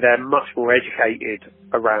 they're much more educated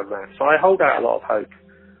around that. So I hold out a lot of hope,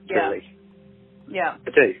 really. Yeah. I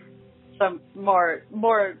do. Some more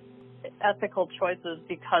ethical choices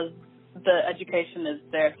because the education is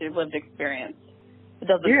there through lived experience. It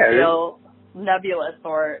doesn't feel nebulous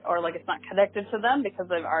or like it's not connected to them because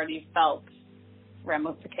they've already felt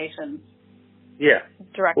ramifications. Yeah.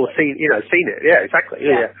 Directly. Or seen it. Yeah, exactly.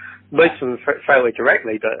 Yeah. Most of them fail it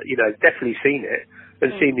directly, but, definitely seen it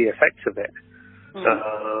and seen the effects of it.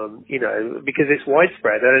 Because it's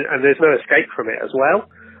widespread and there's no escape from it as well.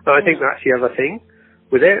 And I think that's the other thing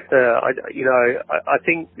with it. I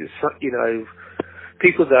think,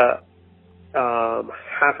 people that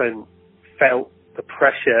haven't felt the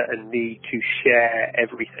pressure and need to share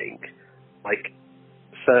everything, like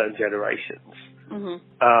certain generations,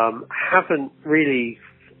 haven't really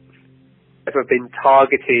ever been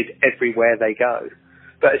targeted everywhere they go.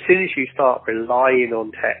 But as soon as you start relying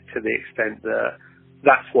on tech to the extent that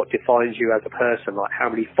that's what defines you as a person, like how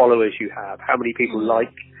many followers you have, how many people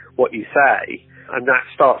like what you say, and that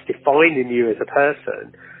starts defining you as a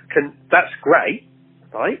person, that's great,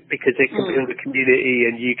 right? Because it can build a community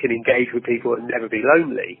and you can engage with people and never be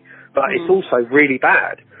lonely. But it's also really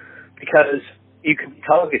bad because you can be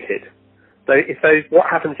targeted. So what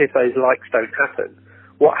happens if those likes don't happen?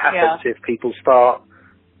 What happens if people start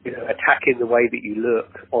attacking the way that you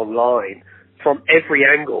look online from every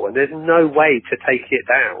angle, and there's no way to take it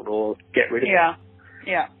down or get rid of it.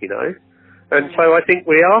 And so I think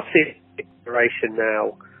we are seeing a generation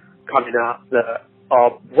now coming up that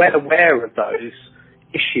are well aware of those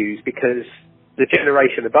issues because the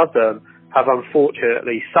generation above them have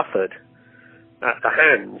unfortunately suffered at the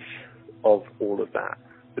hands of all of that.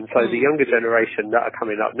 And so the younger generation that are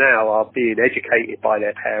coming up now are being educated by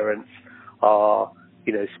their parents,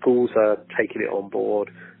 schools are taking it on board.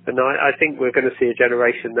 And I think we're going to see a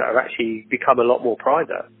generation that have actually become a lot more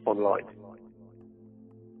private online.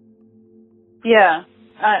 Yeah.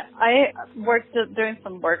 I worked doing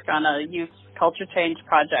some work on a youth culture change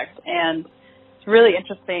project, and it's really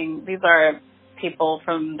interesting. These are people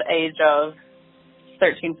from the age of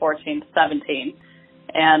 13, 14, 17,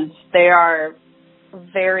 and they are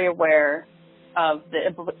very aware of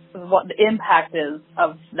what the impact is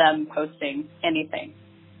of them posting anything.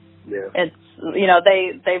 Yeah. It's,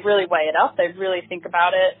 they really weigh it up. They really think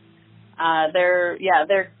about it.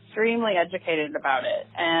 They're extremely educated about it.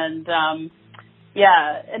 And,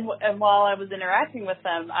 and while I was interacting with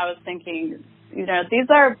them, I was thinking, these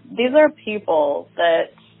are people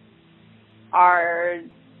that are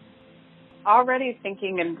already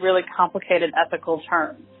thinking in really complicated ethical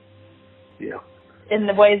terms. Yeah. In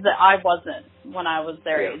the ways that I wasn't when I was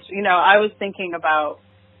their age. I was thinking about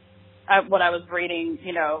what I was reading,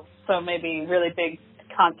 so maybe really big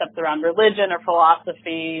concepts around religion or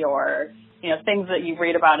philosophy or, things that you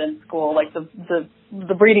read about in school, like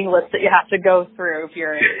the reading list that you have to go through if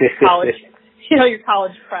you're in college, your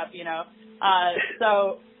college prep,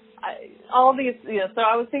 all these, so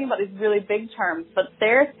I was thinking about these really big terms, but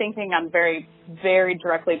they're thinking on very, very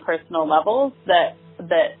directly personal levels that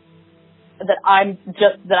I've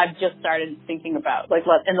just started thinking about, like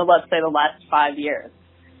let's say the last 5 years.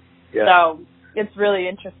 Yeah. So it's really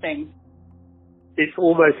interesting. It's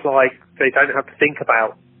almost like they don't have to think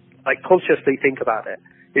about, consciously think about it.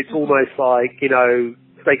 It's almost like,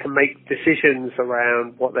 they can make decisions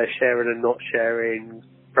around what they're sharing and not sharing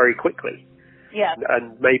very quickly. Yeah.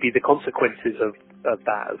 And maybe the consequences of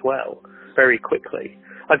that as well, very quickly.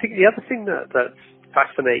 I think the other thing that's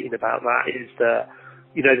fascinating about that is that,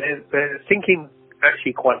 they're thinking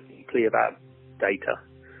actually quite deeply about data.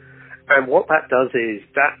 And what that does is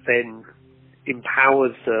that then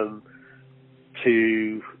empowers them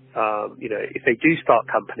to, if they do start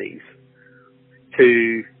companies,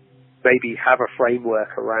 to maybe have a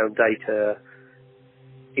framework around data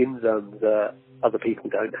in them that other people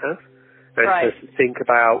don't have. And to think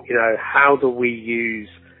about, how do we use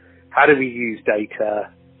data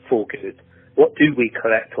for good? What do we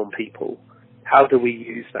collect on people? How do we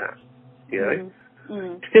use that?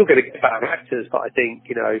 Still going to get bad actors, but I think,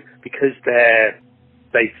 because they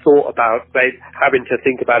having to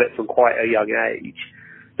think about it from quite a young age,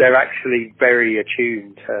 they're actually very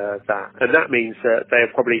attuned to that. And that means that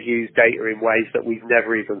they'll probably use data in ways that we've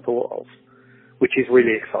never even thought of, which is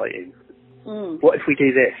really exciting. What if we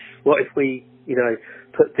do this? What if we,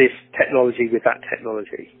 put this technology with that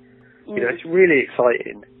technology? It's really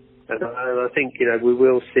exciting. And I think, we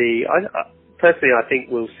will see, personally, I think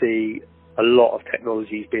we'll see a lot of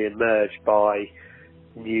technologies being merged by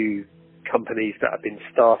new companies that have been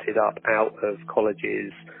started up out of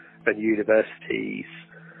colleges and universities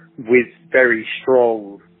with very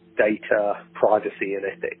strong data privacy and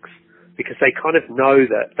ethics, because they kind of know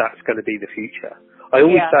that that's going to be the future. I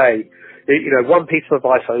always say, one piece of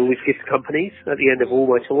advice I always give to companies at the end of all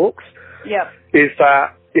my talks is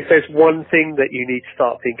that if there's one thing that you need to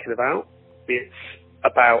start thinking about, it's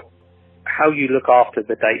about how you look after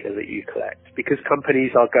the data that you collect, because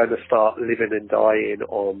companies are going to start living and dying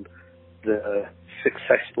on the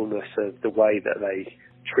successfulness of the way that they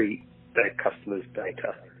treat their customers'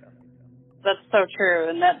 data. That's so true,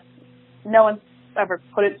 and that no one's ever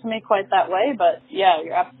put it to me quite that way, but yeah,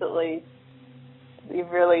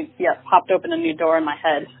 you've really popped open a new door in my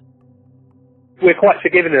head. We're quite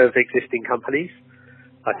forgiving of existing companies.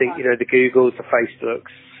 I think, the Googles, the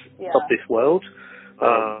Facebooks of this world.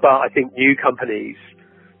 But I think new companies,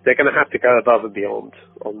 they're going to have to go above and beyond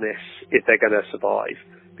on this if they're going to survive,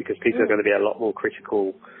 because people are going to be a lot more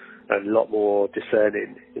critical and a lot more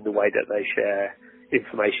discerning in the way that they share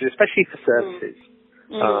information, especially for services.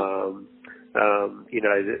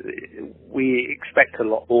 We expect a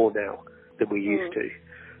lot more now than we used to.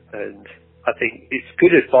 And I think it's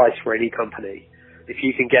good advice for any company. If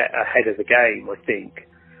you can get ahead of the game, I think,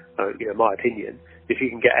 my opinion, if you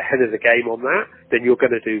can get ahead of the game on that, then you're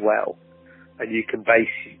going to do well. And you can base,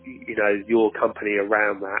 your company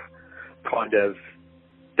around that kind of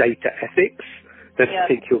data ethics, then I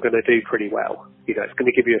think you're going to do pretty well. It's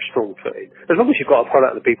going to give you a strong footing. As long as you've got a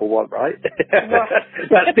product that people want, right?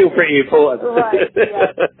 That's still pretty important. Right,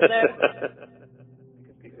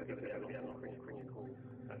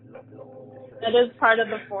 That is part of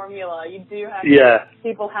the formula. You do have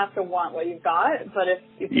people have to want what you've got, but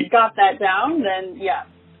if you've got that down, then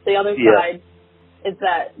the other side is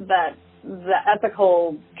that the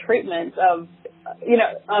ethical treatment of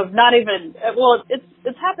not even,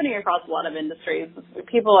 it's happening across a lot of industries.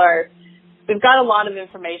 We've got a lot of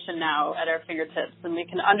information now at our fingertips, and we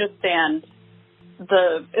can understand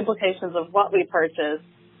the implications of what we purchase,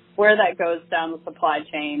 where that goes down the supply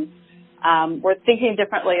chain. We're thinking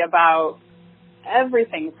differently about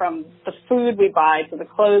everything from the food we buy to the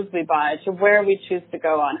clothes we buy to where we choose to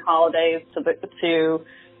go on holidays to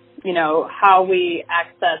how we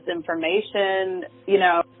access information.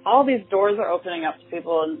 All these doors are opening up to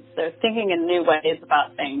people, and they're thinking in new ways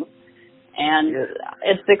about things. And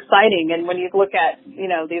it's exciting. And when you look at,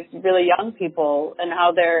 these really young people and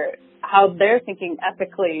how they're thinking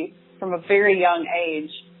ethically from a very young age,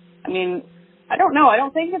 I don't know. I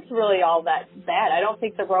don't think it's really all that bad. I don't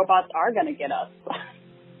think the robots are going to get us.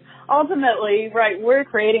 Ultimately, right, we're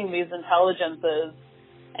creating these intelligences,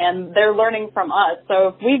 and they're learning from us. So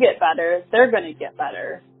if we get better, they're going to get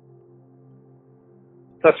better.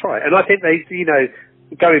 That's right. And I think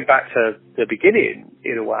going back to the beginning,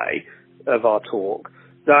 in a way, of our talk,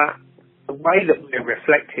 that the way that we're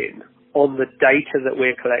reflecting on the data that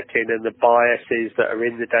we're collecting and the biases that are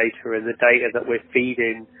in the data and the data that we're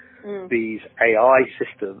feeding these AI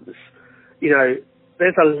systems,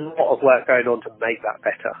 there's a lot of work going on to make that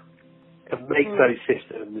better, to make those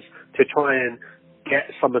systems, to try and get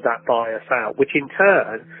some of that bias out, which in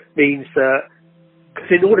turn means that,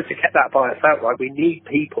 because in order to get that bias out, right, we need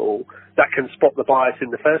people that can spot the bias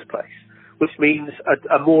in the first place, which means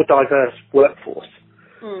a more diverse workforce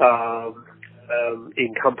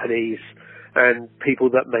in companies and people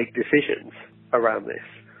that make decisions around this,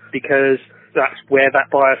 because that's where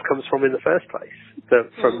that bias comes from in the first place,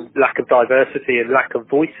 from lack of diversity and lack of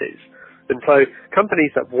voices. And so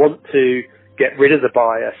companies that want to get rid of the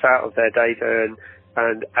bias out of their data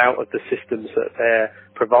and out of the systems that they're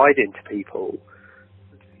providing to people,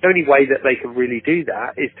 the only way that they can really do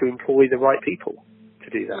that is to employ the right people to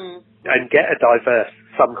do that and get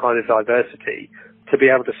some kind of diversity to be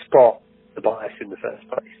able to spot the bias in the first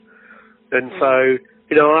place. And so,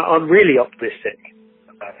 I'm really optimistic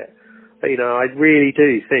about it. I really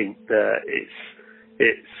do think that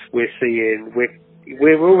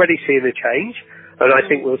we're already seeing a change, and I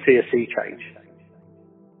think we'll see a sea change.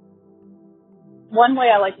 One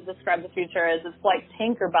way I like to describe the future is it's like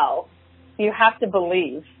Tinkerbell. You have to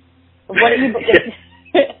believe. What do you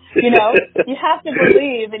You know, you have to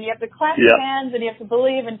believe, and you have to clap your hands, and you have to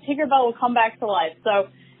believe, and Tinkerbell will come back to life. So,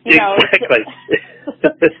 you know, exactly.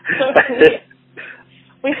 so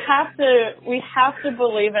we have to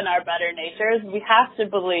believe in our better natures. We have to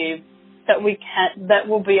believe that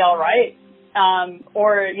we'll be all right.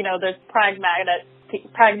 Or, you know, there's pragmatic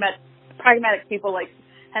people like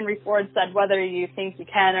Henry Ford said, whether you think you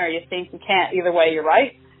can or you think you can't, either way you're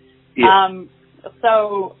right. Yeah.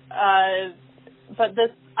 But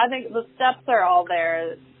I think the steps are all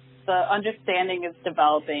there. The understanding is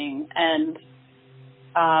developing, and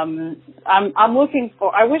I'm looking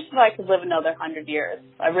for. I wish that I could live another 100 years.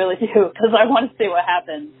 I really do, because I want to see what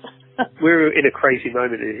happens. We're in a crazy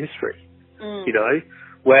moment in history, you know,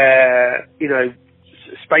 where, you know,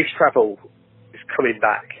 space travel is coming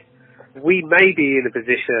back. We may be in a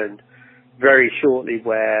position very shortly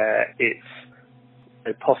where it's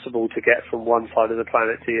possible to get from one side of the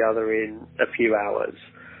planet to the other in a few hours.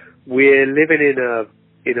 We're living in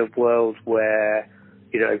a world where,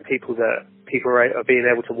 you know, people are being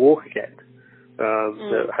able to walk again,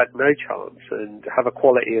 that had no chance, and have a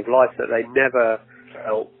quality of life that they never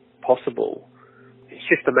felt possible. It's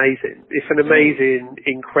just amazing. It's an amazing,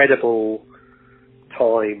 incredible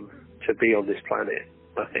time to be on this planet,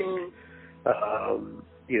 I think.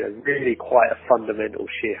 You know, really quite a fundamental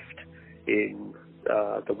shift in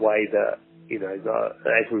the way that, you know,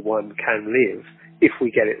 that everyone can live if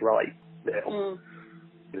we get it right now.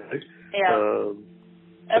 You know? Yeah.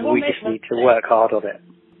 And we just need to work hard on it.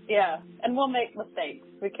 Yeah, and we'll make mistakes.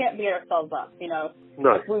 We can't beat ourselves up, you know.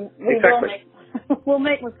 No, exactly. We'll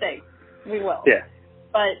make mistakes. We will. Yeah.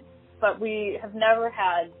 But we have never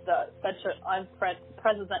had such an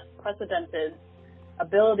unprecedented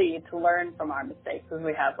ability to learn from our mistakes as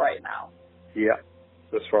we have right now. Yeah,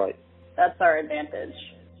 that's right. That's our advantage.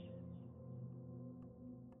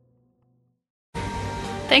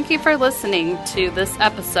 Thank you for listening to this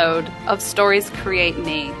episode of Stories Create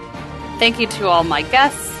Me. Thank you to all my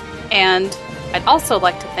guests, and I'd also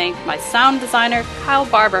like to thank my sound designer, Kyle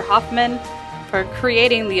Barber Hoffman, for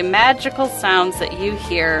creating the magical sounds that you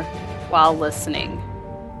hear while listening.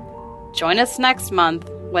 Join us next month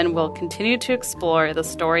when we'll continue to explore the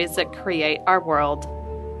stories that create our world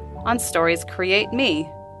on Stories Create Me.